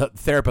the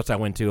therapist I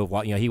went to,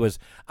 he was.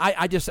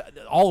 I just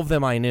all of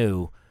them I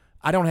knew.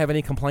 I don't have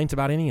any complaints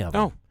about any of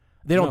them. No,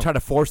 they don't try to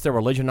force their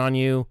religion on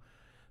you.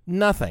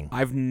 Nothing.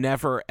 I've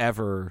never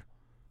ever.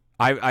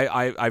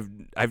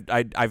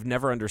 I've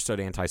never understood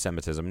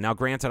anti-Semitism. Now,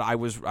 granted, I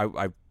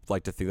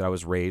like to think that I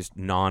was raised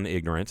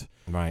non-ignorant.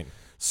 Right.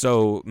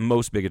 So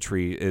most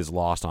bigotry is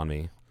lost on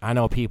me. I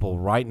know people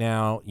right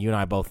now, you and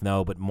I both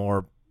know, but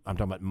more, I'm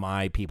talking about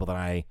my people that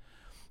I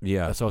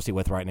associate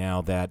with right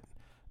now that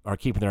are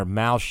keeping their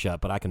mouths shut,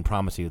 but I can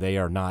promise you they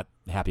are not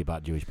happy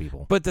about Jewish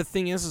people. But the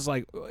thing is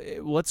like,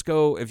 let's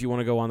go, if you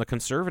want to go on the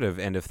conservative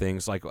end of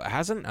things, like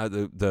hasn't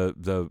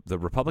the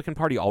Republican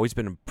Party always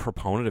been a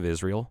proponent of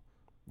Israel?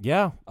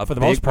 Yeah, for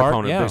the most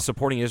part, yeah.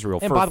 Supporting Israel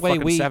and for by the way,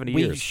 fucking 70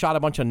 years. We shot a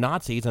bunch of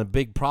Nazis, and a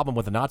big problem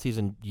with the Nazis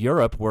in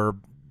Europe were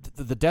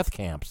the death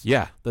camps.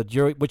 Yeah.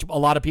 Which a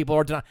lot of people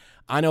are denying.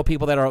 I know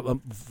people that are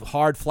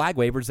hard flag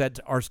wavers that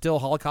are still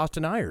Holocaust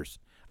deniers.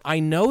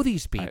 I know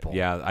these people.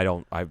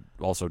 I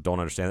also don't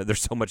understand that.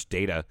 There's so much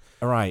data.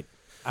 All right.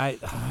 Oh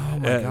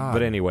my God.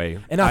 But anyway.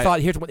 And I thought,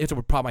 here's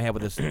what problem I have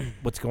with this,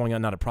 what's going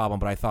on, not a problem,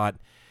 but I thought,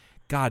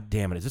 God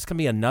damn it, is this going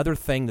to be another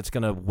thing that's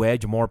going to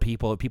wedge more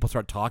people? If people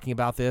start talking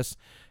about this,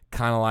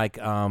 kind of like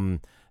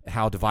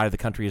how divided the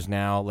country is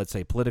now, let's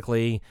say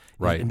politically.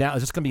 Right. Now,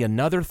 is this going to be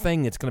another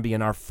thing that's going to be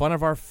in our front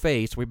of our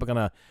face?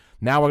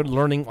 Now we're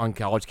learning on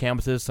college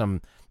campuses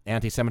some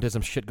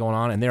anti-Semitism shit going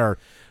on, and there are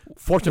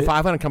Fortune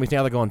 500 companies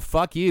now that are going,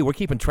 fuck you, we're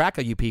keeping track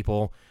of you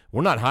people.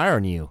 We're not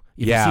hiring you.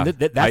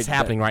 That's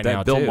happening right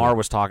now, Bill too. Maher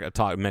was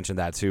mentioned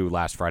that, too,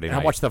 last Friday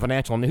night. I watched the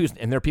financial news,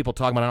 and there are people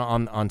talking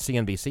about it on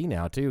CNBC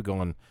now, too,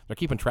 going, they're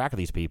keeping track of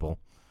these people,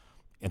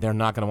 and they're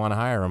not going to want to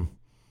hire them.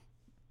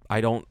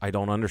 I don't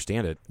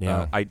understand it.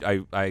 Yeah.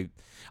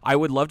 I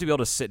would love to be able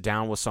to sit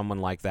down with someone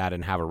like that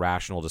and have a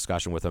rational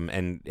discussion with them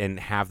and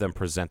have them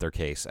present their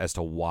case as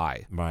to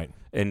why. Right.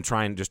 And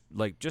try and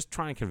just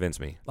try and convince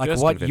me. Like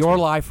Just what convince your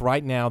me. life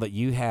right now that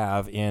you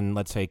have in,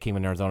 let's say,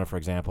 Kingman, Arizona, for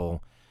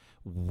example,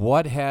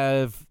 what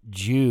have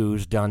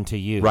Jews done to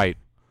you? Right.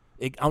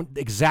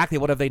 Exactly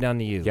what have they done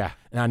to you? Yeah.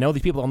 And I know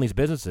these people own these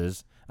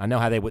businesses. I know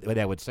how they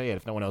would say it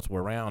if no one else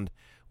were around.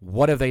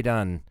 What have they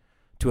done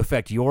to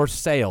affect your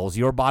sales,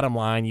 your bottom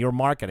line, your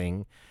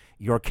marketing,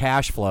 your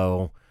cash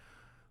flow?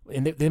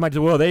 And they might say,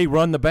 well, they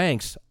run the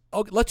banks.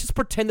 Oh, let's just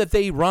pretend that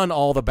they run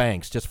all the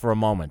banks just for a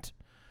moment.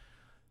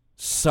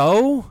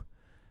 So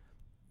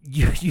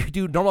you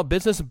do normal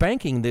business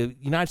banking. The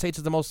United States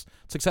is the most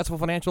successful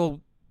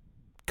financial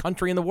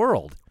country in the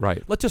world.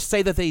 Right. Let's just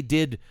say that they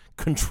did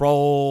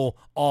control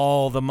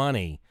all the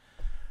money.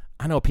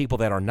 I know people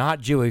that are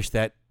not Jewish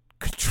that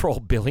control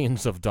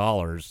billions of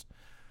dollars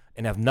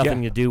and have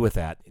nothing to do with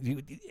that.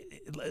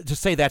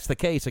 Just say that's the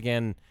case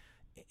again.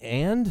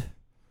 And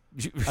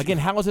again,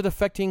 how is it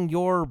affecting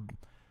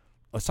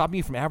stopping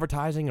you from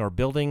advertising or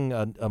building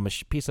a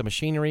piece of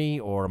machinery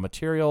or a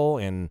material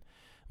and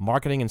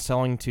marketing and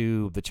selling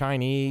to the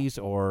Chinese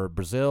or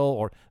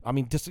Brazil?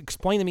 Just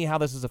explain to me how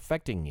this is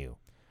affecting you.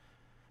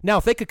 Now,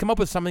 if they could come up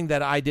with something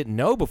that I didn't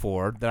know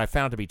before that I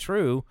found to be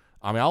true,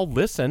 I'll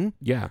listen.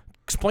 Yeah.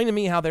 Explain to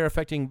me how they're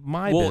affecting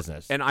my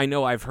business. And I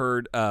know I've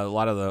heard a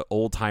lot of the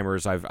old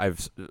timers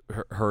I've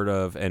heard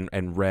of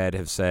and read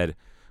have said,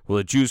 well,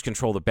 the Jews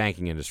control the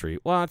banking industry.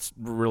 Well, it's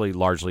really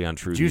largely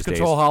untrue. Jews these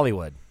control days.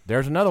 Hollywood.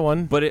 There's another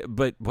one.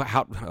 But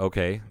how?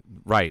 Okay,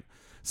 right.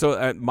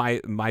 So my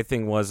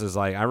thing is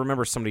like I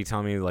remember somebody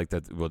telling me like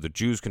that. Well, the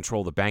Jews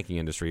control the banking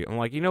industry. I'm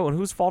like, and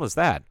whose fault is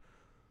that?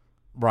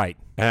 Right.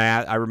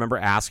 And I remember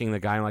asking the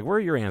guy, I'm like, where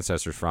are your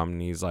ancestors from?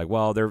 And he's like,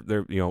 well,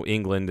 they're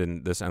England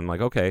and this. And I'm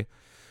like, okay.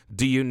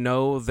 Do you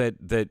know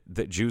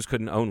that Jews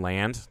couldn't own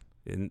land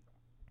in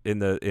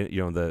England?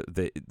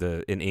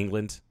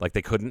 Like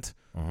they couldn't.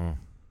 Mm-hmm.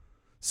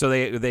 So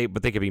they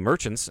could be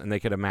merchants and they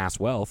could amass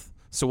wealth.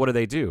 So what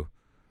do?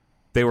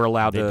 They were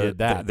allowed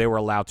They were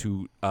allowed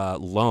to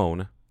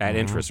loan at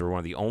interest. They were one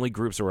of the only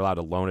groups that were allowed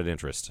to loan at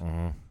interest.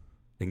 Mm-hmm.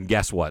 And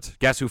guess what?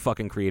 Guess who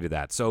fucking created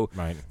that? So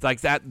right. like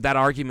that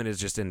argument is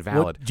just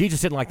invalid. Well, Jesus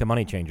didn't like the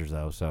money changers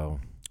though, so.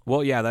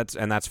 Well, yeah,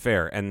 that's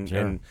fair, and Sure.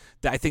 and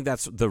I think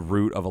that's the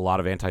root of a lot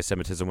of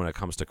anti-Semitism when it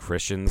comes to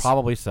Christians.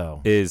 Probably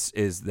so. Is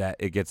that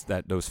it gets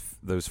that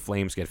those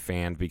flames get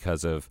fanned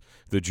because of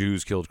the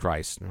Jews killed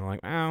Christ. And they're like,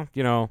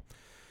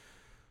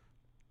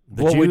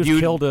 the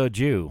Jews killed a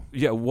Jew.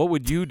 Yeah, what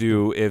would you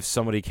do if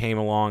somebody came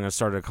along and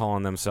started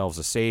calling themselves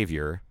a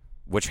savior,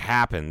 which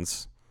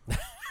happens?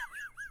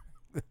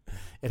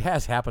 It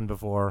has happened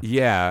before.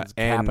 Yeah, it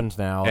happens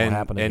now. It'll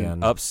happen again.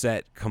 And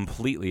upset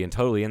completely and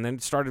totally, and then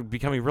started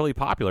becoming really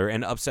popular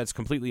and upsets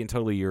completely and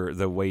totally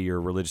the way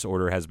your religious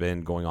order has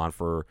been going on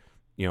for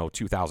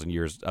 2,000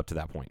 years up to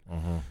that point.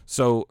 Mm-hmm.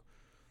 So,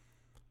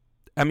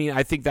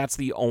 I think that's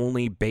the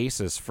only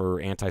basis for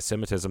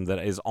anti-Semitism that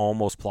is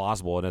almost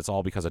plausible, and it's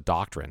all because of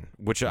doctrine,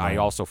 which I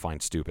also find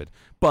stupid.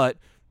 But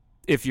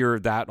if you're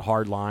that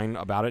hard line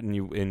about it,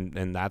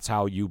 and that's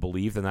how you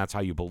believe, then that's how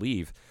you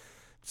believe.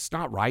 It's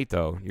not right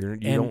though. You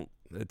don't.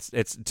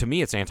 It's to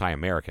me, it's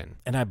anti-American.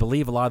 And I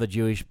believe a lot of the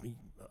Jewish.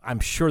 I'm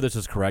sure this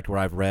is correct. Where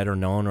I've read or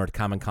known or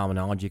common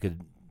knowledge, you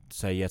could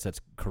say yes, that's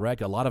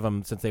correct. A lot of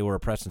them, since they were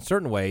oppressed in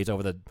certain ways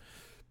over the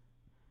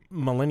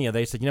millennia,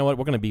 they said, you know what,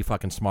 we're going to be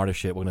fucking smart as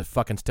shit. We're going to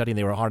fucking study. And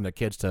they were hardened their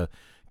kids to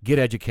get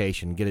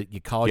education,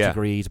 get college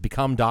degrees,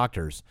 become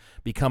doctors,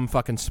 become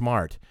fucking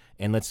smart,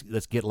 and let's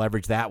get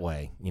leverage that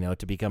way.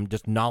 To become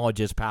just knowledge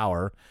is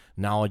power.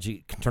 Knowledge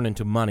you can turn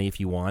into money if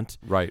you want,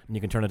 right? And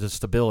you can turn it into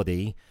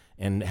stability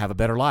and have a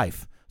better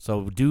life.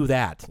 So do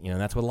that.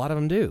 That's what a lot of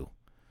them do.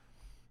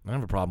 I don't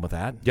have a problem with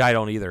that. Yeah, I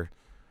don't either.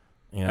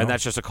 And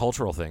that's just a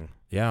cultural thing.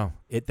 Yeah,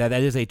 that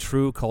is a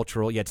true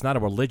cultural. Yeah, it's not a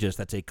religious.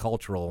 That's a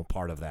cultural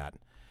part of that.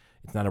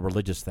 It's not a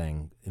religious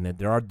thing, and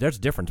there's a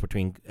difference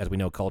between, as we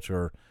know,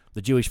 culture.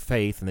 The Jewish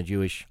faith and the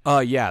Jewish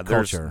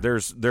culture.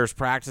 There's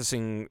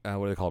practicing what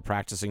do they call it?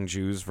 Practicing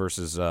Jews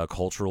versus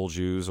cultural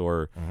Jews,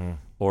 or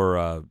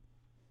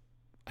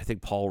I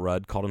think Paul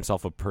Rudd called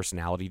himself a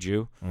personality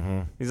Jew.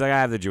 Mm-hmm. He's like, I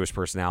have the Jewish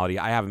personality.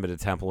 I haven't been to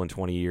temple in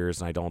 20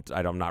 years, and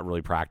I'm not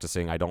really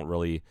practicing. I'm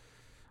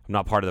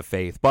not part of the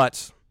faith,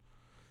 but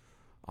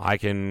I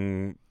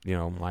can,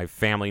 my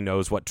family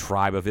knows what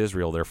tribe of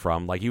Israel they're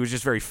from. Like, he was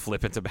just very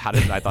flippant about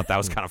it, and I thought that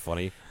was kind of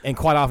funny. And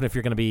quite often, if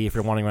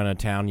you're wandering around a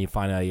town, you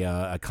find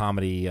a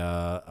comedy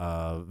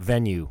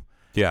venue.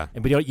 Yeah,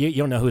 but you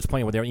don't know who's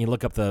playing with there. You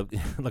look up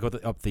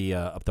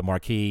the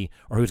marquee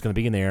or who's going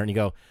to be in there, and you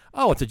go,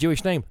 "Oh, it's a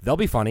Jewish name. They'll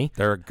be funny.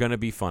 They're going to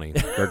be funny.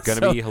 They're going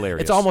to be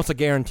hilarious. It's almost a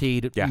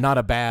guaranteed, not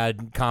a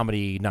bad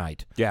comedy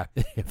night. Yeah,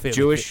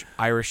 Jewish,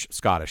 Irish,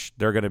 Scottish.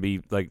 They're going to be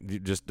they're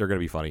going to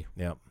be funny.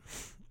 Yeah.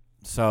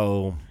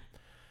 So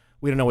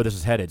we don't know where this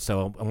is headed.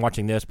 So I'm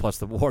watching this plus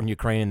the war in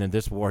Ukraine and then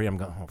this war. I'm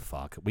going, oh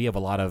fuck. We have a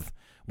lot of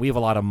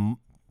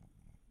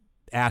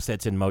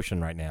assets in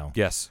motion right now.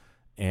 Yes,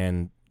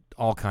 and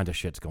all kinds of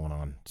shit's going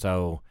on.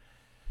 So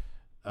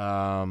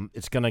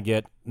It's going to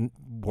get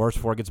worse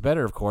before it gets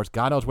better, of course.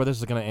 God knows where this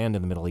is going to end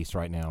in the Middle East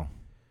right now.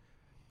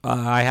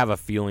 I have a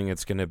feeling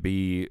it's going to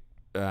be.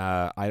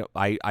 I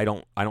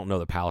don't know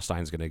that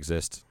Palestine's going to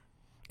exist.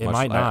 It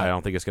might not. I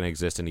don't think it's going to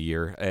exist in a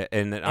year.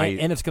 And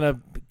it's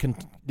going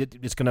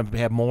to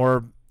have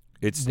more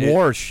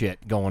war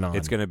shit going on.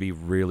 It's going to be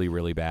really,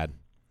 really bad.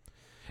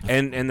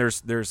 And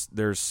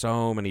there's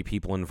so many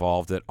people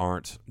involved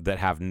that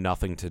have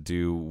nothing to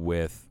do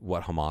with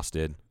what Hamas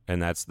did,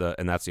 and that's the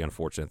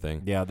unfortunate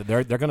thing. Yeah,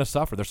 they're going to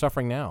suffer. They're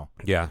suffering now.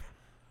 Yeah,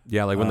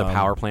 like when the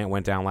power plant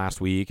went down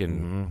last week,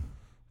 and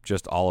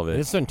just all of it.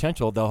 It's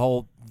intentional.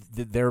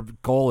 Their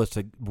goal is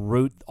to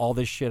root all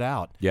this shit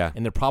out. Yeah,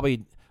 and they're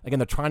probably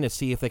they're trying to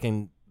see if they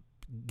can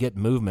get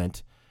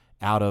movement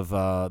out of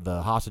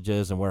the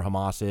hostages and where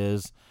Hamas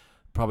is.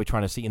 Probably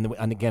trying to see, and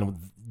again,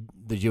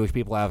 the Jewish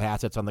people have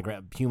assets on the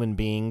ground, human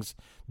beings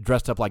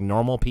dressed up like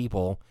normal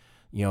people,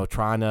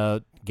 trying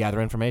to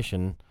gather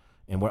information.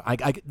 And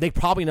they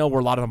probably know where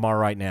a lot of them are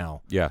right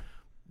now. Yeah,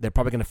 they're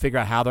probably going to figure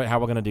out how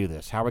we're going to do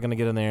this, how we're going to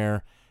get in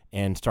there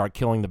and start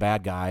killing the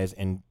bad guys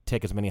and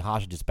take as many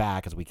hostages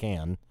back as we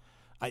can.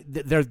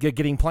 They're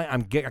getting I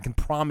can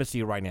promise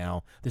you right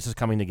now, this is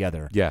coming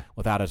together. Yeah,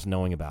 without us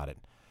knowing about it.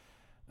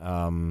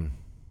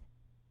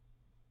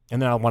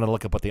 And then I wanted to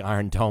look up what the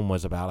Iron Dome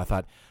was about. I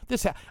thought,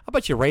 I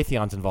bet you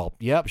Raytheon's involved.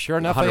 Yep, sure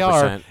enough, they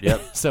are.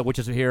 Yep. So, which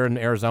is here in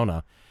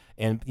Arizona.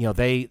 And, I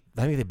think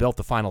they built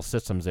the final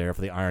systems there for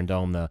the Iron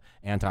Dome, the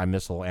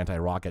anti-missile,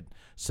 anti-rocket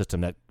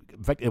system that,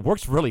 in fact, it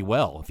works really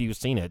well if you've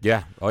seen it.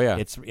 Yeah. Oh, yeah.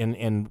 It's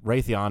and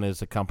Raytheon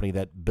is a company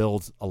that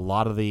builds a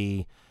lot of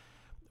they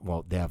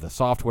have the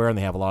software and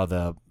they have a lot of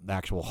the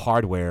actual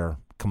hardware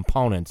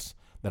components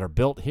that are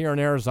built here in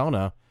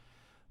Arizona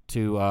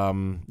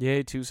to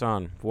yay,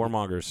 Tucson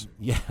warmongers.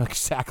 Yeah,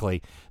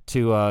 exactly.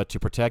 To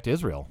protect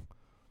Israel.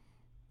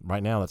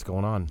 Right now, that's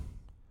going on.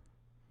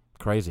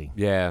 Crazy.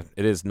 Yeah,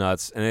 it is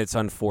nuts, and it's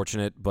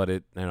unfortunate, but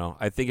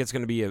I think it's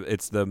going to be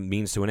it's the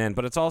means to an end.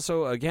 But it's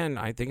also, again,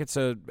 I think it's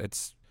a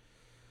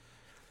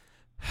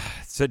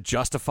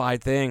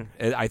justified thing.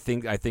 I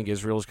think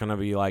Israel's going to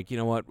be like, you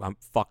know what?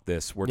 Fuck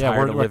this. We're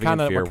tired of living in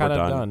fear. We're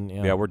done.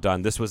 Yeah, we're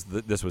done. This was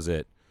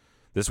it.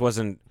 This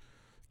wasn't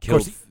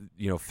killed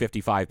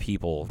 55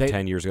 people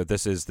 10 years ago.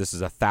 This is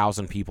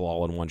 1,000 people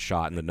all in one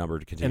shot, and the number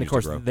continues to grow.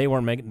 And of course, they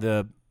weren't making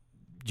the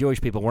Jewish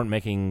people weren't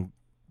making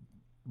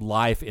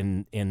life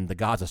in the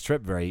Gaza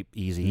Strip very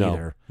easy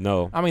either.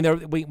 No, I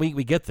mean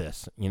we get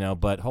this,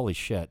 but holy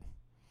shit.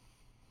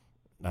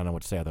 I don't know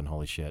what to say other than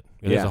holy shit.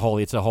 It's a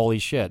holy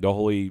shit. The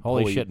holy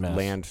shit mess.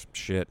 Land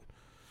shit.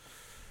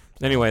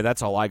 Anyway,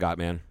 that's all I got,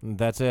 man.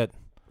 That's it.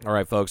 All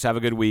right, folks, have a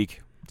good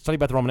week. Study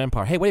about the Roman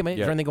Empire. Hey, wait a minute.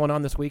 Yeah. Is there anything going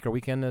on this week or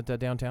weekend at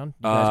downtown?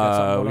 You guys got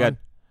something going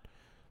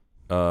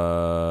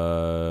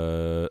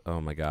on?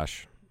 Oh my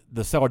gosh.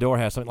 The Cellar Door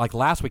has something. Like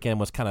last weekend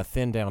was kind of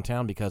thin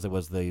downtown because it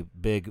was the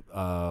big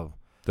the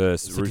Route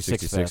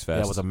 66 Fest.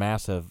 That was a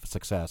massive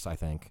success, I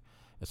think,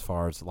 as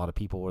far as a lot of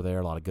people were there,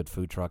 a lot of good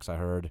food trucks, I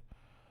heard,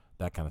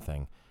 that kind of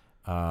thing.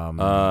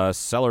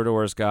 Cellar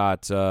Door's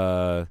got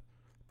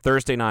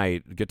Thursday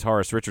night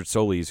guitarist Richard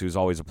Solis, who's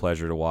always a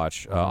pleasure to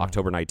watch.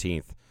 October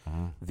 19th.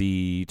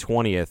 The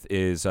 20th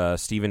is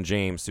Stephen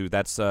James, who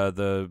that's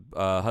the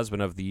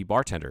husband of the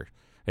bartender,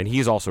 and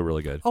he's also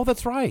really good. Oh,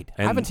 that's right.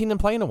 I haven't seen him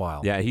play in a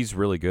while. Yeah, he's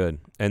really good.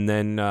 And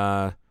then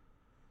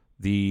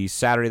the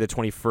Saturday the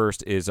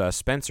 21st is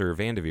Spencer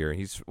Vandeveer.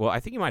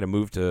 I think he might have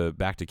moved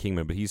back to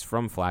Kingman, but he's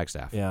from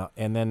Flagstaff. Yeah,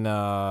 and then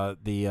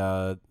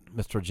the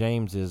Mr.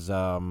 James is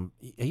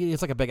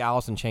he's like a big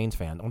Alice in Chains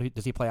fan.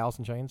 Does he play Alice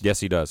in Chains? Yes,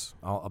 he does.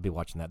 I'll be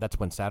watching that. That's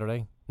when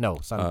Saturday? No,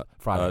 Sunday.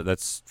 Friday.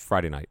 That's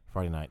Friday night.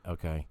 Friday night.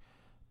 Okay.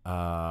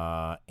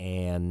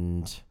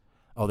 And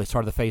they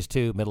started the Phase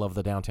 2, middle of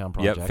the downtown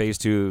project. Yep, Phase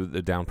 2,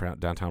 the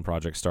downtown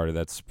project started.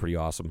 That's pretty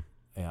awesome.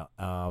 Yeah,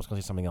 I was going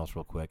to say something else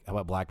real quick. How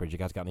about Blackbridge? You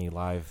guys got any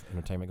live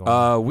entertainment going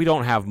on? We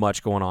don't have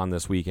much going on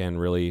this weekend,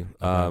 really.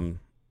 Okay.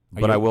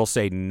 But I will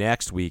say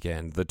next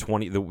weekend, the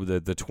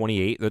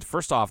 28th.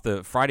 First off,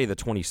 the Friday the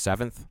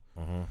 27th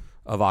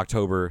of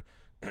October,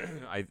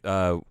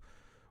 we're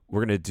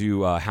gonna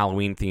do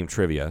Halloween themed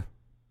trivia.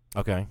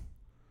 Okay.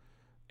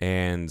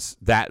 And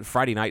that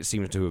Friday night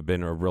seems to have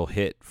been a real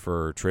hit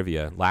for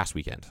trivia last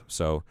weekend.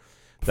 So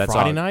that's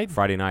Friday night.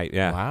 Friday night,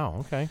 yeah. Wow.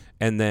 Okay.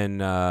 And then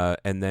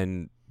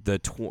the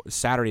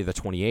Saturday the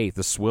 28th,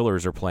 the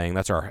Swillers are playing.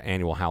 That's our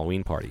annual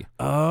Halloween party.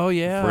 Oh,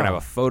 yeah. We're going to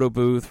have a photo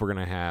booth. We're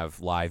going to have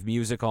live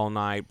music all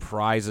night,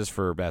 prizes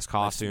for best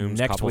costumes,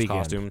 next couples weekend.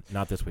 costume.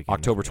 Not this weekend.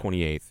 October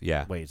 28th,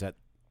 yeah. Wait, is that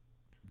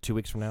 2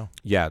 weeks from now?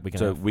 Yeah, week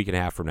it's a week and a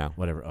half from now.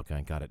 Whatever.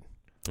 Okay, got it.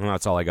 And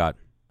that's all I got.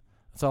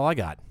 That's all I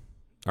got.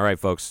 All right,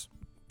 folks.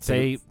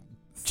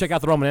 Check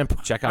out the Roman Empire.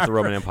 Check out the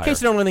Roman Empire. In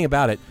case you don't know anything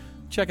about it,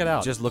 check it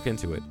out. Just look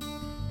into it.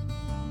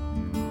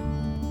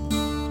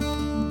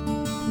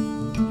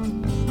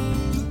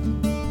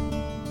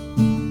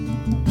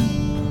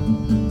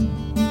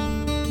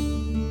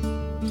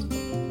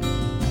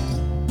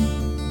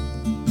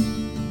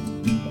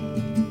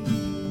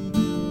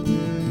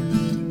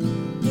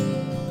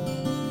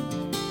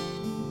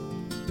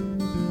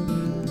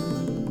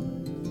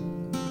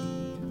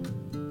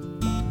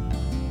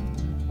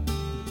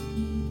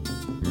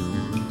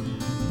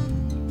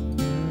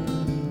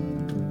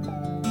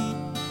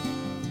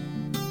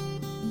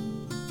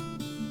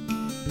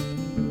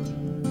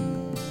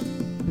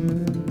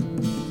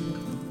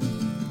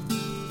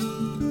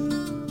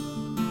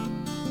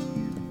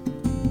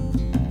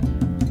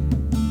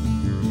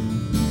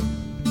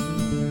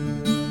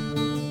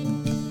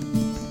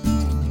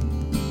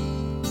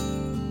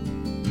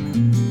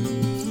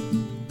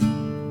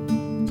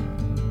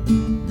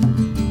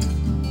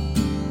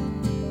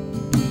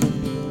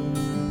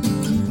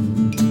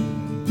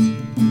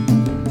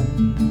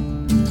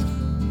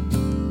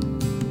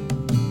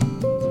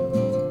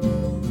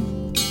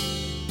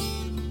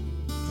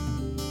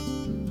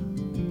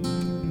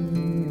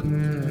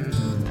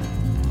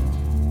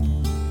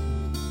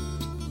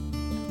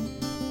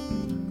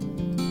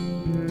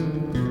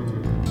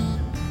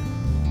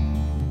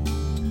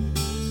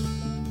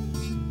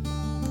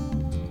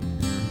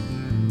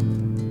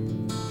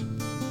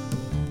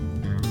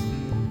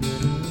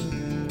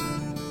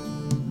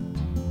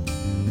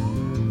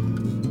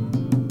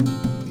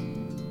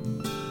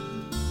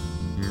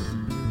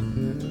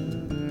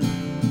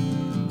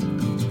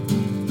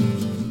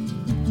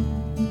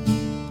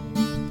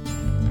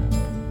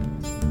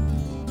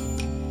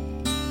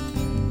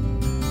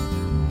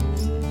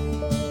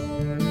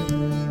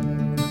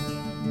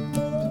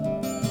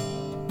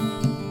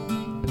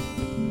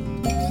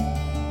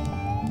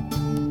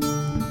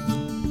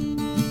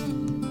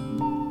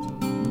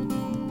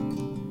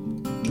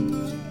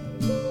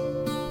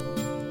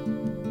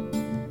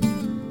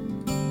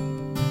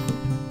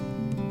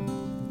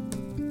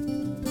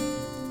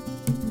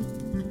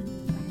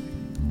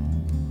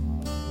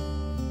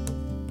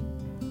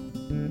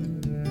 you.